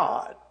toward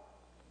God.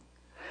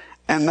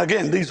 And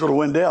again, these were the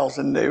Wendells,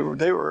 and they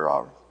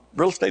were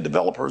real estate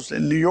developers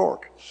in New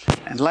York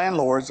and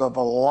landlords of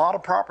a lot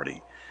of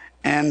property.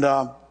 And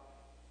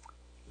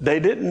they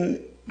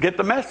didn't get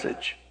the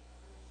message.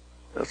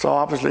 So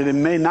obviously they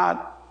may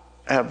not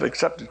have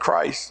accepted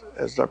Christ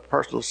as their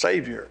personal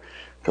Savior,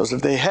 because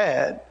if they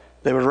had,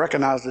 they would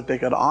recognize that they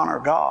could honor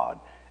God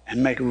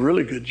and make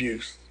really good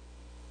use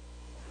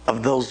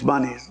of those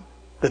monies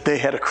that they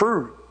had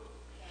accrued.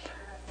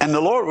 And the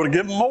Lord would have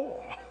given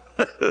more,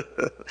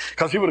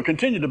 because he would have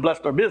continued to bless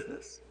their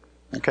business.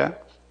 Okay?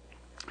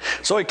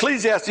 So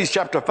Ecclesiastes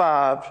chapter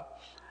 5,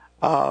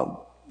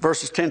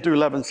 verses 10 through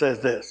 11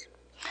 says this: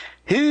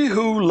 He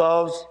who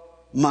loves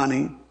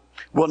money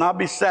will not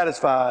be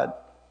satisfied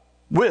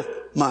with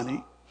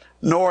money,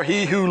 nor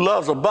he who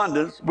loves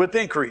abundance with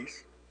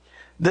increase.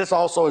 This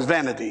also is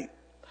vanity.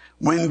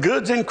 When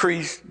goods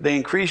increase, they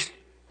increase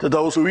to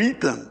those who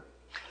eat them.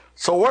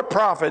 So what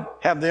profit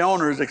have the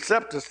owners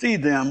except to see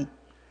them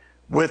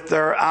with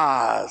their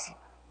eyes?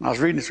 And I was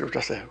reading the scripture,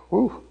 I said,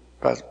 whew.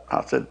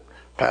 I said,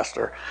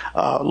 Pastor,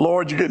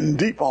 Lord, you're getting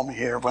deep on me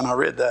here when I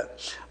read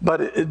that.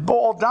 But it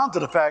boiled down to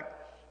the fact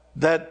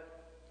that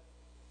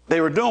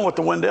they were doing what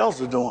the Wendells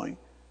were doing.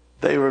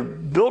 They were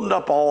building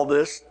up all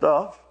this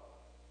stuff,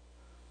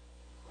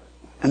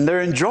 and their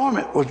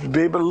enjoyment was to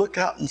be able to look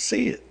out and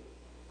see it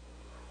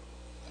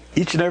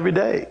each and every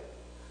day,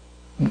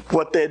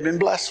 what they had been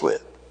blessed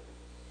with.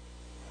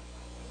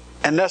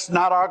 And that's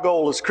not our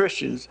goal as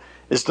Christians,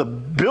 is to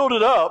build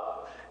it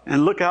up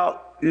and look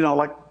out,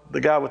 like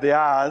the guy with the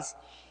eyes,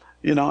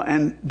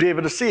 and be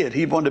able to see it.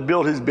 He wanted to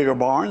build his bigger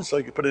barn so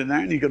he could put it in there,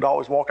 and he could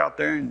always walk out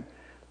there and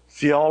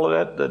see all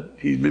of that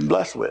he's been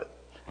blessed with.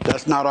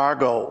 That's not our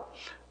goal.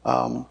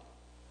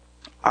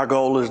 Our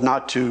goal is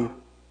not to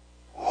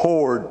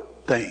hoard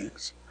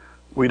things.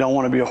 We don't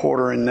want to be a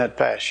hoarder in that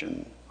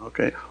fashion.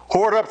 Okay,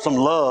 hoard up some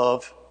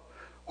love,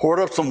 hoard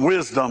up some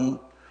wisdom,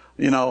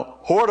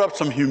 hoard up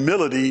some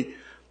humility,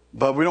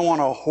 but we don't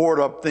want to hoard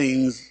up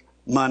things,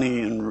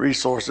 money and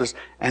resources,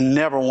 and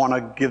never want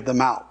to give them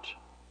out.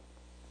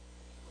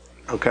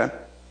 Okay?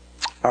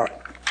 All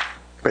right.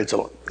 Praise the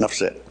Lord. Enough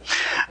said.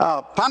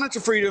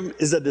 Financial freedom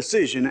is a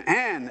decision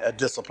and a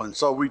discipline.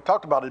 So we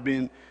talked about it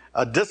being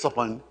a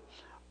discipline,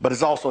 but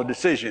it's also a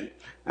decision.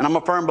 And I'm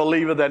a firm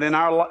believer that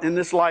in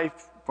this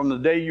life, from the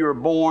day you were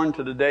born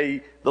to the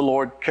day the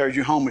Lord carries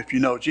you home, if you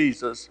know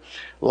Jesus,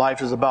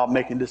 life is about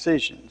making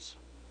decisions.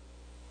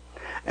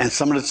 And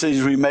some of the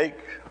decisions we make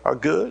are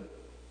good,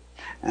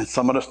 and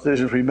some of the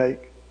decisions we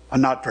make are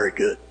not very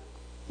good.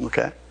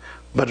 Okay?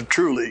 But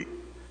truly,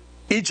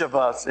 each of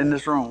us in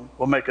this room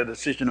will make a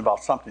decision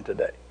about something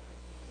today.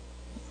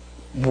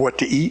 What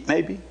to eat,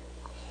 maybe.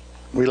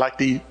 We like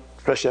to eat,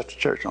 especially after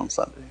church on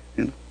Sunday.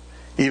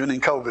 Even in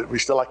COVID, we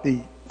still like to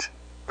eat.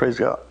 Praise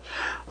God.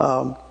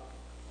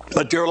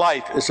 But your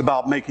life is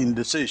about making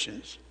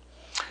decisions.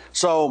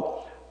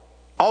 So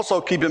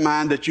also keep in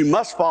mind that you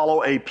must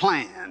follow a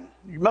plan.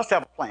 You must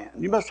have a plan.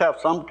 You must have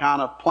some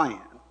kind of plan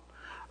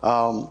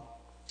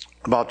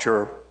about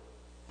your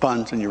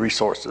funds and your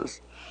resources.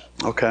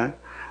 Okay?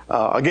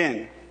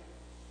 Again,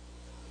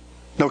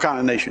 no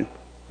condemnation.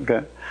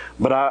 Okay?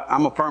 But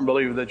I'm a firm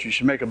believer that you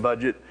should make a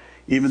budget,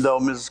 even though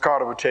Mrs.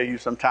 Carter would tell you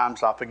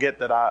sometimes I forget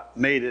that I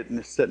made it and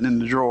it's sitting in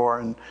the drawer,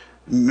 and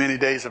many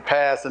days have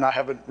passed and I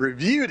haven't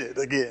reviewed it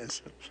again.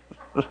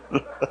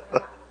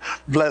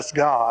 Bless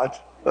God.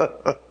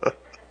 But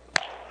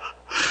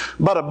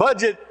a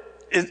budget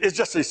is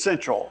just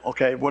essential,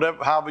 okay?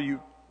 However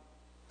you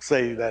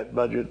say that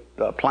budget,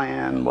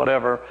 plan,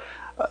 whatever,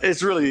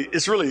 it's really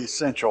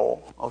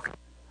essential, okay?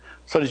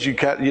 So that you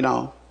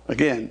can,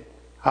 again,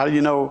 how do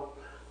you know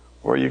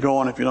where you're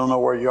going if you don't know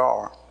where you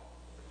are?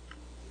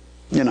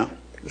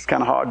 It's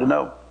kind of hard to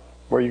know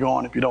where you're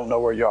going if you don't know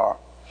where you are.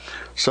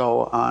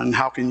 So, and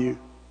how can you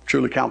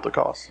truly count the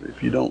costs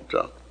if you don't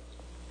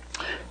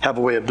have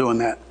a way of doing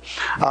that?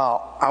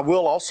 I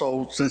will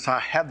also, since I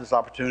have this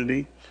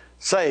opportunity,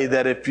 say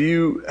that if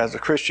you, as a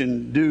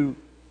Christian, do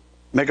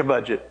make a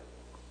budget,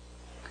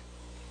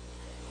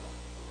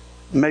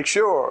 make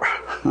sure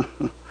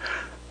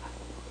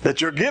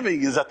that your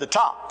giving is at the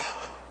top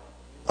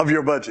of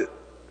your budget.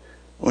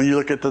 When you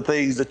look at the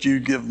things that you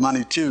give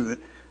money to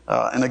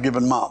in a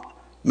given month,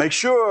 make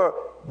sure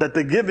that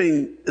the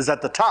giving is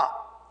at the top.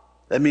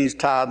 That means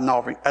tithe and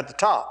offering at the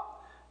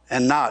top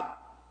and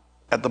not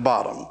at the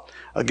bottom.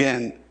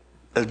 Again,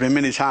 there's been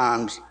many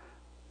times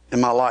in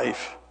my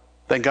life,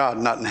 thank God,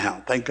 not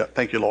now, thank God,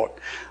 thank you, Lord.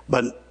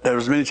 But there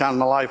was many times in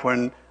my life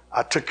when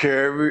I took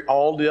care of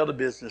all the other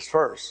business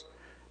first.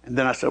 And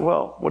then I said,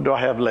 well, what do I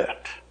have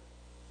left?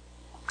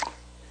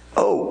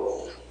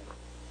 Oh,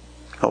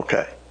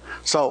 okay.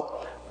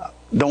 So,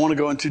 don't want to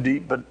go in too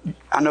deep, but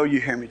I know you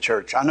hear me,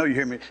 church. I know you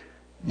hear me.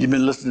 You've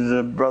been listening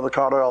to Brother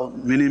Carter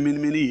many, many,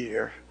 many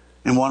years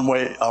in one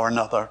way or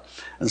another.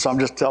 And so I'm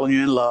just telling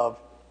you in love,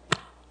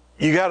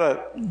 you got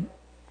to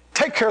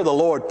take care of the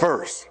Lord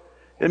first.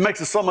 It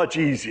makes it so much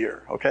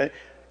easier, okay?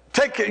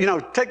 Take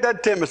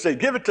that 10%,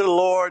 give it to the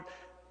Lord,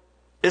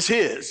 It's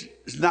his.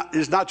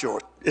 It's not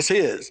yours. It's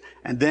his.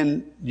 And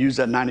then use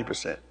that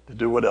 90% to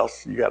do what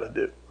else you got to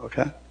do.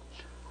 Okay?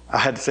 I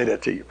had to say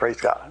that to you.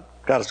 Praise God.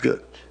 God is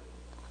good.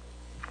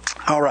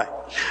 All right.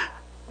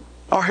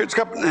 All right, here's a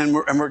couple, and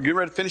we're getting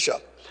ready to finish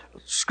up.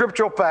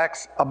 Scriptural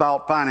facts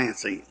about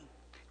financing.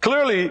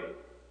 Clearly,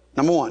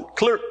 number one,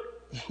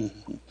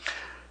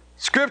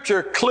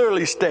 Scripture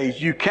clearly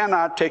states you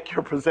cannot take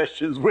your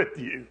possessions with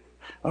you.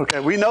 Okay,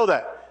 we know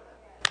that.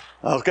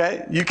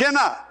 Okay, you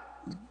cannot.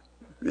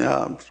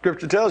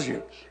 Scripture tells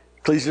you.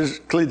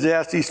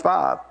 Ecclesiastes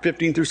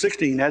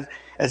 5:15-16.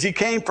 As he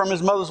came from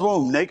his mother's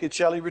womb, naked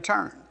shall he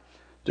return,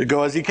 to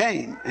go as he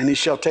came. And he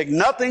shall take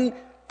nothing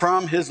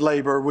from his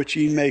labor, which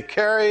he may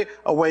carry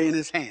away in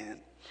his hand.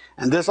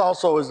 And this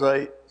also is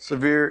a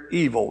severe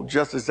evil.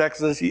 Just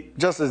exactly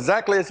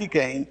as he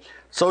came,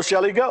 so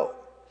shall he go.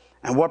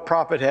 And what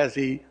profit has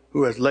he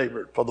who has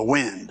labored for the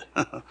wind?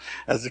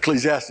 As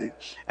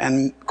Ecclesiastes.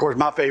 And of course,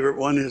 my favorite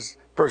one is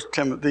 1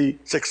 Timothy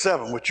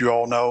 6:7, which you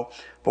all know.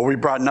 For we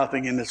brought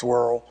nothing in this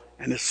world,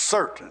 and it's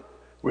certain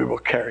we will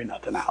carry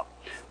nothing out.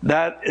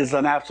 That is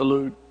an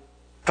absolute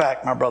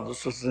fact, my brothers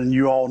and sisters, and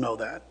you all know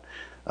that.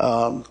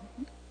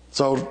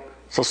 So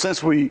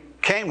since we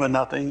came with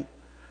nothing,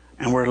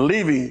 and we're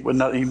leaving with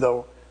nothing, even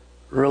though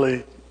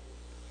really,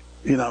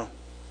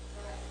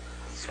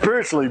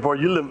 spiritually, boy,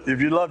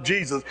 if you love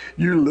Jesus,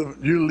 you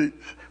live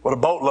with a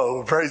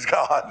boatload. Praise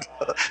God.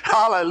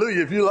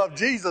 Hallelujah. If you love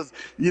Jesus,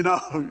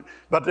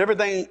 but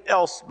everything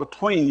else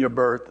between your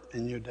birth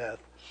and your death,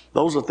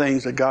 those are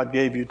things that God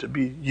gave you to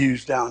be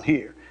used down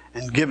here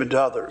and given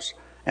to others.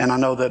 And I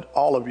know that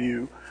all of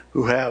you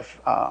who have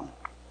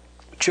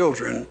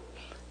children,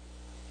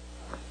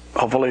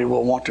 hopefully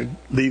will want to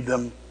leave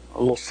them a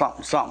little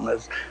something,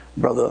 as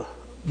Brother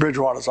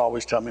Bridgewater's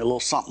always tell me, a little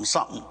something.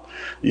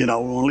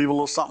 We'll leave a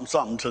little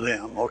something to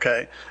them,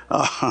 okay?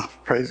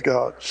 Praise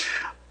God.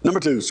 Number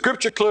two,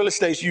 Scripture clearly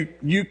states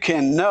you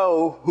can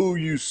know who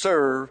you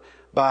serve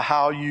by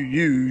how you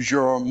use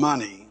your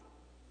money.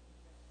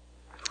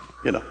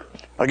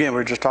 Again,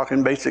 we're just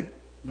talking basic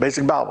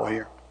Bible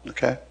here,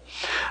 okay?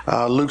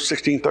 Luke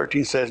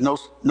 16:13 says,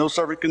 no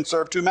servant can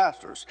serve two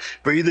masters,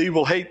 for either he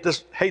will hate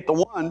the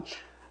one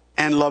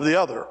and love the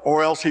other,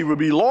 or else he will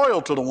be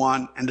loyal to the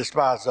one and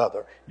despise the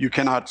other. You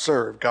cannot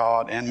serve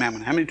God and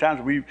mammon. How many times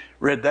have we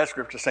read that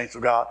scripture, saints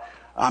of God?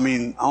 I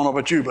don't know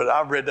about you, but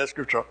I've read that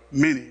scripture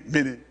many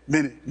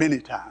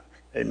times.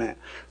 Amen.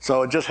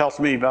 So it just helps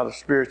me by the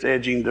Spirit's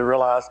edging to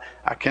realize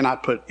I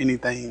cannot put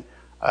anything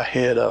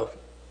ahead of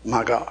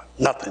my God.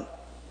 Nothing.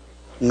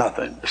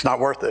 It's not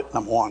worth it,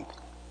 number one,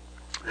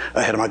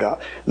 ahead of my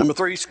God. Number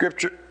three,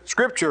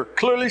 Scripture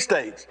clearly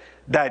states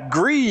that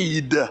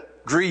greed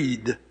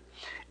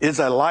is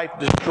a life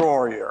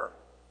destroyer.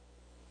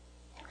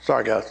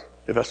 Sorry, guys,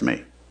 if that's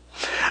me.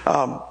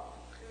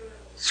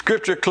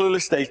 Scripture clearly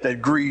states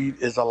that greed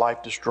is a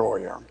life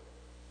destroyer.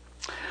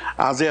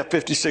 Isaiah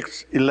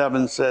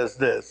 56:11 says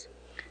this,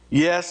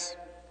 yes,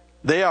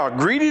 they are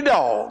greedy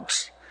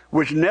dogs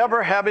which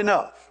never have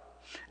enough,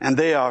 and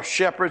they are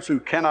shepherds who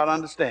cannot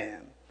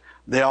understand.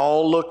 They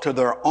all look to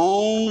their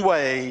own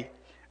way,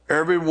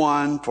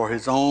 everyone for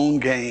his own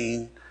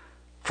gain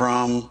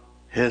from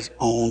his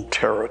own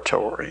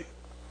territory.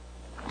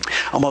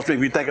 Almost make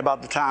me think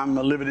about the time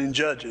of living in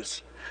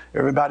Judges.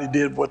 Everybody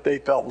did what they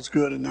felt was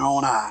good in their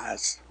own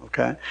eyes,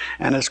 okay?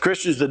 And as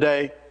Christians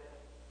today,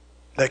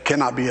 that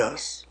cannot be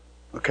us,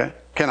 okay?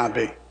 Cannot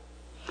be.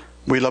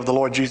 We love the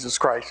Lord Jesus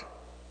Christ.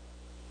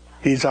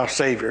 He's our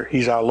Savior.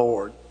 He's our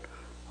Lord,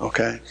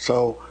 okay?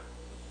 So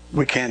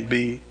we can't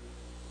be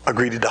a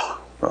greedy dog.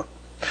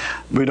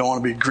 We don't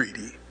want to be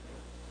greedy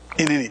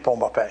in any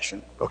form or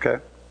fashion, okay?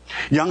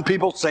 Young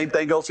people, same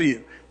thing goes for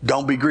you.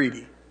 Don't be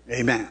greedy.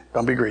 Amen.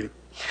 Don't be greedy.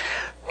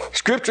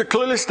 Scripture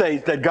clearly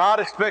states that God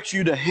expects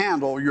you to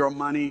handle your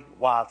money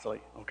wisely,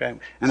 okay?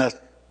 And that's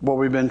what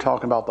we've been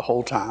talking about the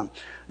whole time.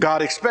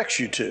 God expects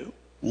you to,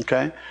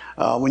 okay?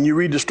 When you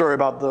read the story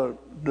about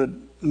the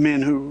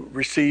men who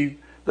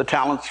received the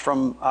talents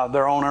from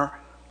their owner,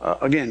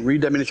 again,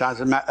 read that many times.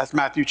 That's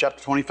Matthew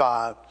chapter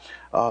 25.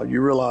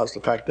 You realize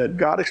the fact that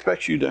God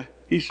expects you to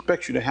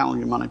handle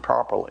your money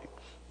properly,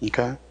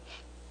 okay?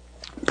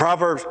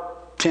 Proverbs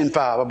 10:5,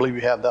 I believe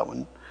you have that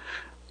one.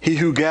 He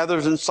who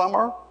gathers in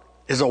summer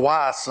is a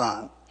wise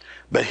son,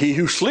 but he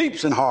who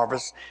sleeps in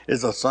harvest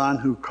is a son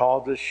who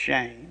causes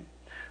shame.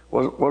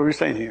 What are we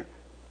saying here?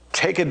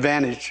 Take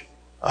advantage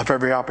of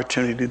every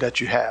opportunity that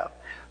you have.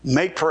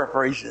 Make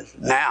preparations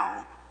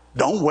now.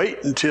 Don't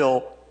wait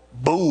until,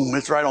 boom,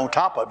 it's right on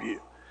top of you.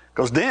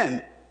 Because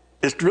then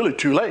it's really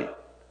too late.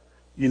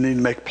 You need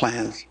to make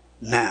plans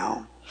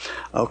now.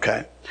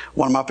 Okay.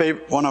 One of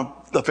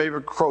the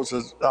favorite quotes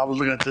is, I was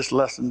looking at this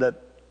lesson that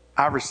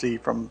I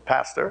received from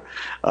Pastor,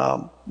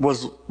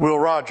 was Will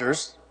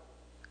Rogers.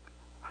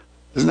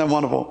 Isn't that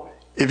wonderful?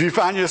 If you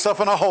find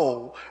yourself in a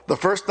hole, the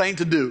first thing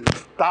to do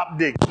is stop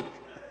digging.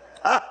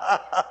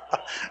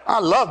 I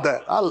love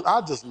that.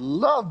 I just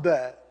love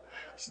that.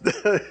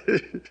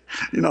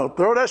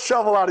 Throw that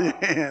shovel out of your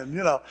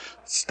hand.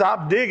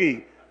 Stop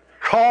digging.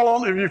 Call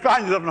on, if you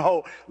find yourself in a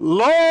hole,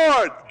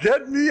 Lord,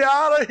 get me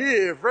out of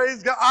here.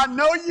 Praise God. I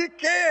know you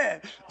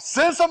can.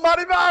 Send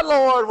somebody by,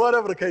 Lord,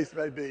 whatever the case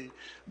may be.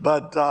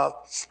 But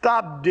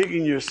stop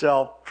digging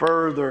yourself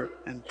further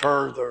and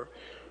further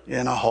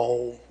in a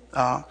hole.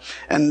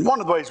 And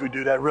one of the ways we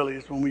do that really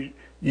is when we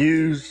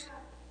use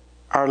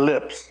our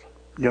lips.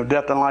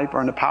 Death and life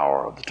are in the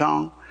power of the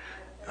tongue.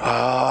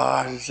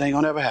 This ain't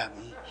gonna ever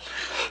happen.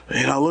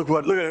 Look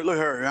at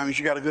her. I mean,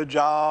 she got a good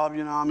job.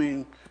 And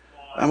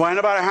why ain't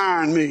nobody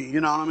hiring me?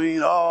 You know what I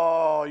mean?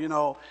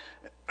 Oh,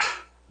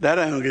 that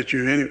ain't gonna get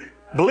you anyway.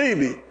 Believe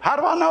me. How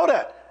do I know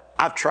that?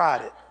 I've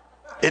tried it.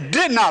 It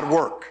did not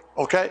work.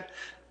 Okay,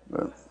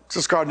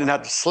 Sister Carter didn't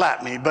have to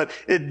slap me, but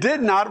it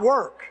did not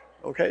work.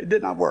 Okay, it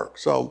did not work.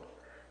 So,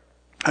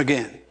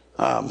 again,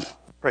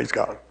 praise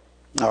God.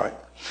 All right.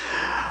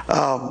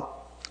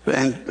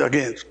 And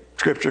again,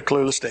 Scripture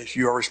clearly states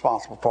you are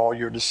responsible for all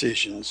your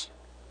decisions.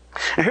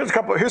 And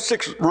here's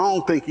 6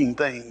 wrong thinking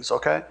things,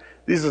 okay?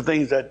 These are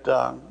things that,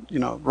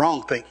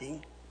 wrong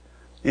thinking.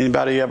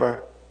 Anybody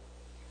ever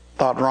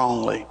thought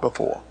wrongly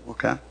before,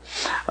 okay?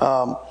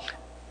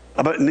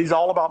 And these are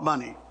all about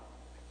money.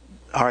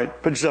 All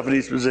right, put yourself in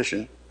each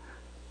position.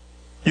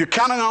 You're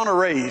counting on a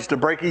raise to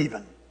break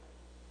even.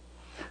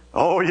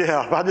 Oh,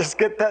 yeah, if I just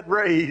get that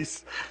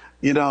raise,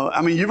 you've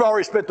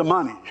already spent the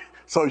money.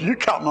 So you're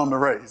counting on the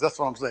raise. That's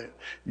what I'm saying.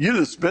 You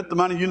just spent the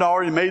money. You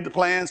already made the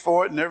plans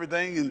for it and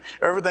everything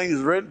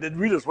is ready.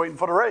 We're just waiting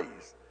for the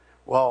raise.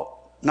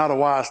 Well, not a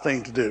wise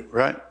thing to do,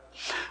 right?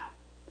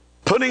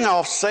 Putting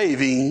off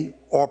saving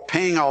or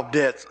paying off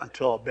debts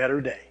until a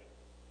better day.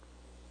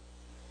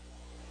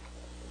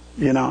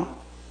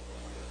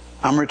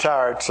 I'm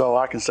retired, so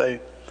I can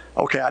say,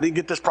 okay, I didn't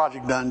get this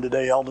project done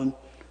today, Eldon,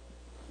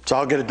 so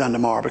I'll get it done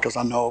tomorrow because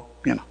I know,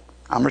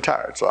 I'm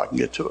retired, so I can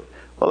get to it.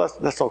 Well,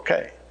 that's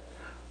okay.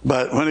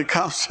 But when it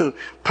comes to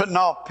putting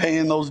off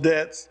paying those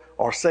debts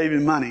or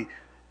saving money,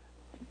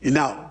 do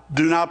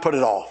not put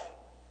it off.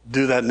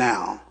 Do that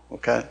now,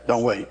 okay?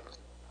 Don't wait.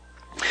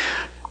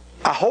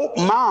 I hope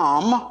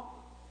Mom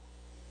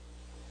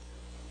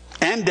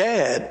and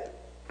Dad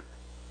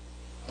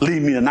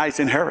leave me a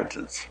nice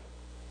inheritance.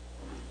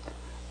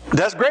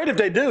 That's great if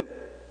they do,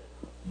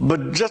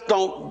 but just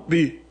don't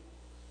be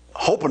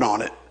hoping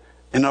on it.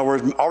 In other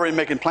words, already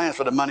making plans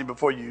for the money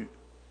before you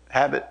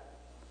have it.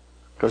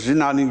 Because you're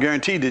not even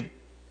guaranteed that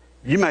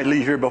you might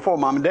leave here before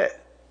Mom and Dad.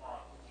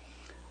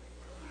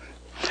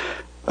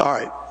 All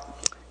right.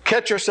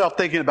 Catch yourself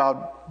thinking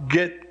about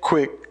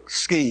get-quick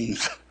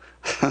schemes.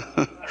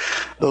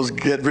 Those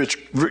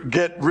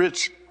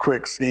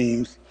get-rich-quick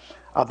schemes.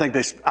 I think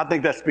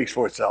that speaks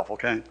for itself,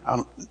 okay?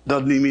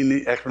 Doesn't need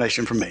any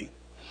explanation from me.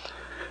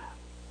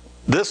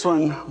 This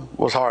one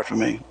was hard for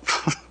me.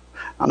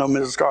 I know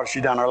Mrs. Carter,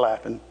 she's down there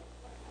laughing.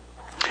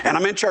 And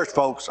I'm in church,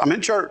 folks. I'm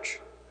in church.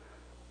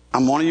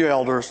 I'm one of your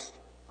elders.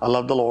 I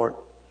love the Lord.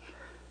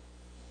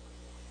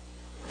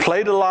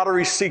 Play the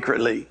lottery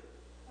secretly,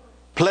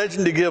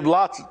 pledging to give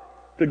lots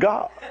to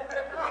God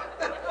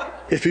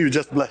if He would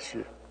just bless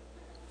you.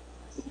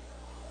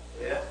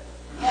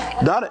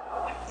 Done it.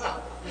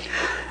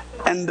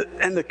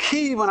 And the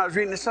key when I was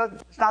reading this,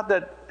 it's not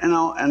that,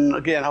 and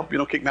again, I hope you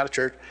don't kick me out of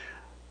church.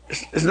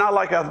 It's not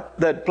like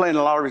that playing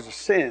the lottery is a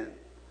sin.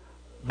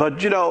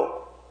 But,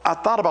 I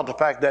thought about the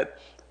fact that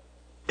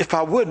if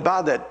I would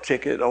buy that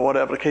ticket or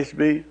whatever the case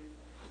be,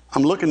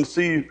 I'm looking to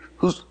see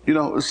who's,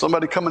 is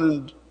somebody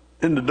coming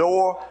in the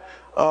door.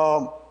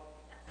 I'm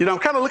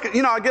kind of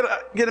looking, I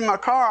get in my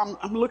car,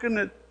 I'm looking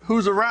at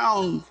who's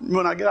around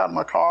when I get out of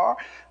my car,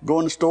 go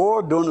in the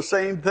store, doing the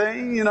same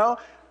thing,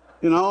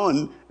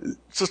 and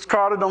Sister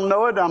Carter don't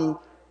know it. I'm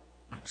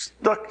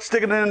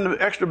sticking it in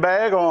the extra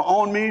bag or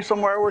on me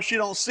somewhere where she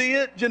don't see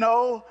it,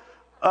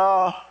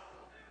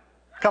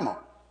 Come on.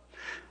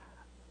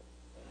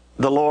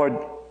 The Lord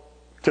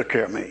took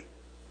care of me.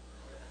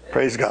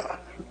 Praise God.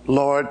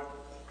 Lord,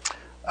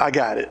 I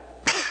got it.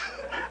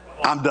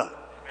 I'm done.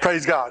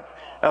 Praise God.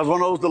 That was one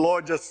of those, the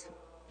Lord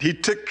He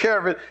took care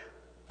of it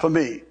for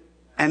me.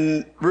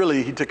 And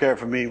really, He took care of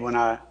it for me when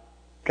I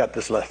got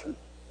this lesson.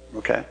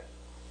 Okay?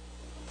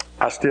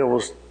 I still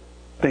was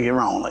thinking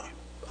wrongly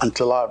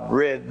until I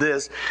read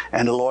this,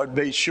 and the Lord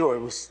made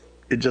sure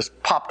it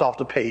just popped off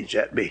the page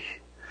at me.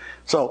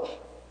 So,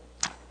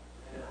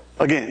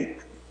 again,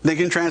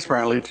 thinking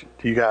transparently to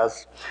you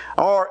guys.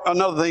 Or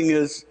another thing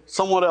is,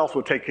 someone else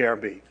will take care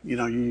of me.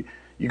 You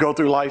go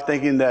through life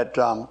thinking that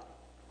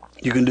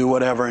you can do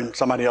whatever, and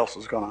somebody else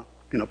is going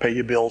to, pay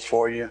your bills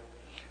for you.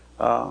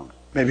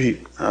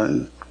 Maybe,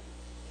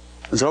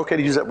 is it okay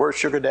to use that word,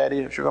 sugar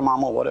daddy, sugar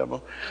mama,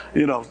 whatever?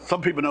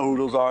 Some people know who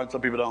those are, and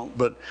some people don't.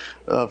 But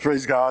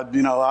praise God,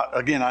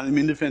 I didn't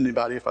mean to offend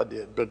anybody if I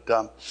did.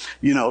 But,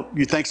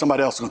 you think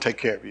somebody else is going to take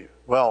care of you.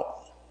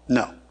 Well,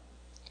 no.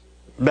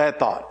 Bad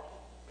thought.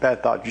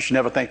 Bad thought. You should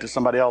never think that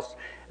somebody else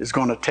is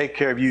going to take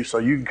care of you so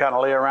you can kind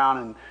of lay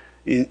around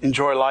and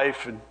enjoy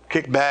life and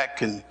kick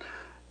back and,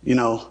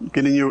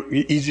 get in your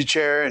easy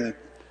chair and,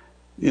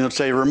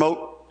 say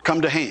remote come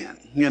to hand,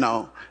 and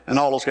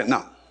all those kind.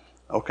 No.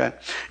 Okay.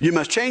 You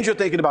must change your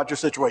thinking about your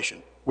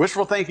situation.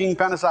 Wishful thinking,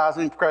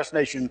 fantasizing,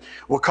 procrastination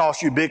will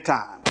cost you big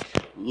time.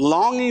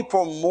 Longing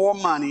for more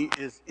money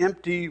is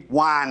empty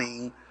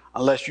whining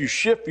unless you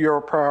shift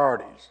your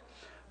priorities.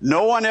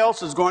 No one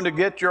else is going to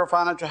get your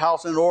financial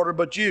house in order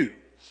but you.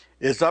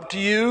 It's up to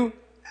you,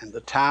 and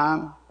the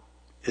time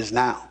is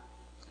now.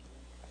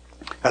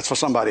 That's for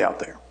somebody out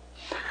there.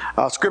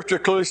 Scripture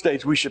clearly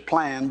states we should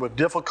plan with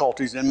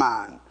difficulties in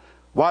mind.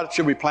 Why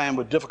should we plan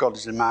with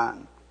difficulties in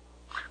mind?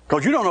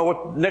 Because you don't know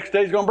what the next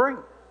day is going to bring.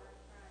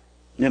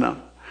 You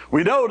know.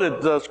 We know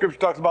that the Scripture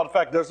talks about the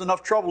fact there's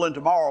enough trouble in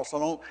tomorrow,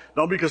 so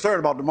don't be concerned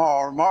about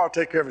tomorrow. Tomorrow will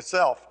take care of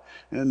itself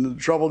and the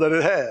trouble that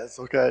it has,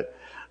 okay?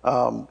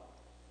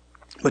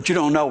 But you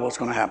don't know what's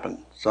going to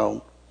happen.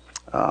 So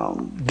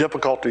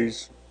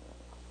difficulties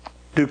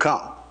do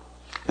come.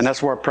 And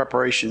that's where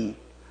preparation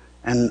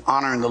and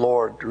honoring the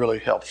Lord really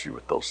helps you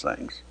with those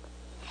things.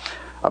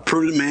 A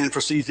prudent man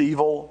foresees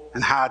evil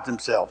and hides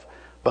himself,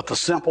 but the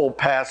simple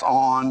pass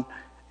on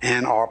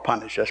and are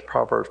punished. That's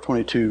Proverbs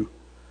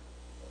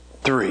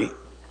 22:3.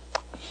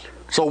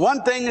 So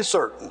one thing is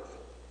certain.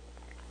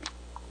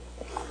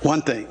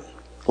 One thing.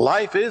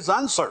 Life is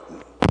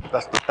uncertain.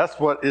 That's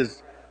what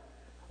is.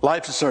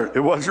 Life is certain.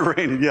 It wasn't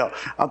raining. Yeah,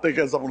 I think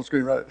that's up on the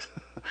screen, right?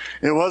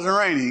 It wasn't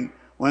raining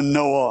when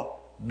Noah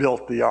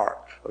built the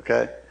ark,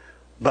 okay?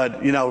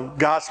 But, you know,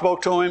 God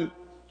spoke to him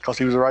because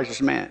he was a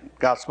righteous man.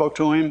 God spoke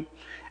to him,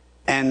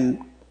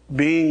 and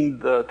being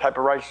the type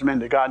of righteous man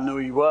that God knew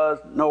he was,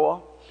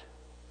 Noah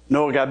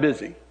got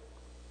busy.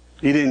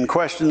 He didn't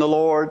question the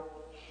Lord.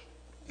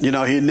 You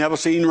know, he had never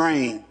seen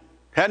rain.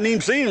 Hadn't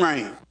even seen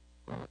rain,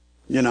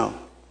 you know.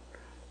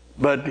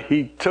 But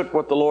he took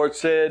what the Lord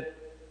said,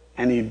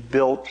 and he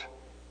built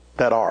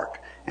that ark.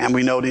 And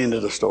we know the end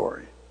of the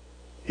story.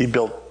 He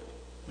built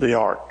the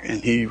ark,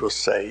 and he was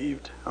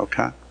saved,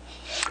 okay?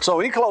 So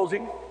in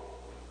closing,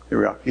 here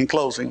we are, in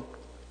closing,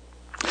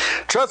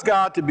 trust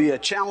God to be a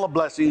channel of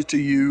blessings to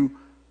you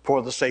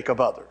for the sake of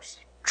others.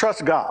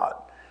 Trust God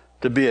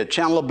to be a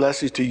channel of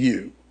blessings to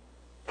you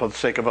for the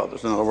sake of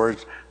others. In other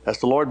words, as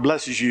the Lord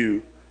blesses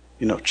you,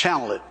 you know,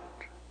 channel it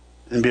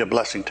and be a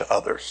blessing to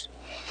others.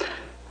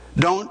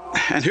 And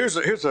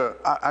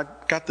I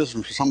got this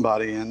from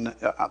somebody, and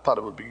I thought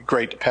it would be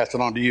great to pass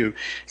it on to you. It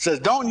says,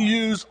 don't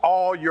use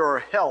all your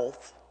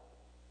health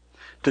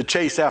to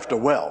chase after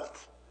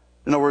wealth.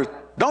 In other words,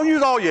 don't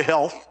use all your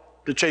health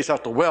to chase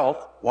after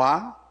wealth.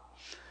 Why?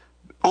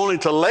 Only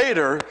to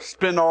later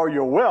spend all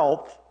your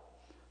wealth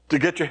to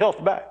get your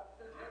health back.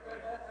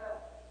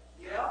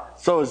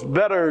 So it's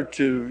better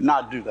to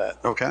not do that,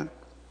 okay?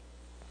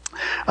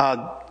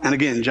 And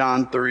again,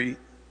 John 3,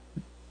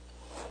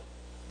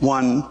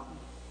 1,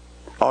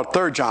 or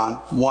 3 John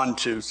 1,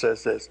 2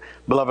 says this,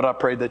 Beloved, I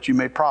pray that you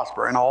may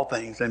prosper in all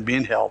things and be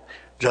in health,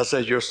 just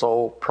as your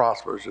soul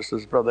prospers. Just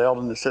as Brother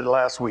Eldon said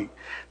last week.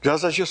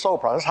 Just as your soul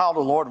prospers. That's how the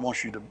Lord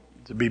wants you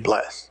to be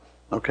blessed.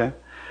 Okay?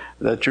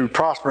 That you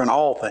prosper in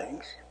all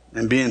things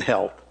and be in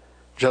health,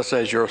 just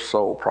as your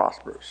soul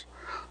prospers.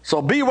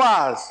 So be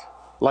wise,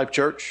 Life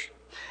Church,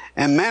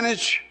 and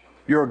manage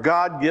your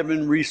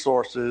God-given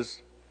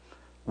resources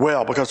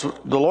well, because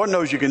the Lord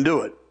knows you can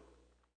do it.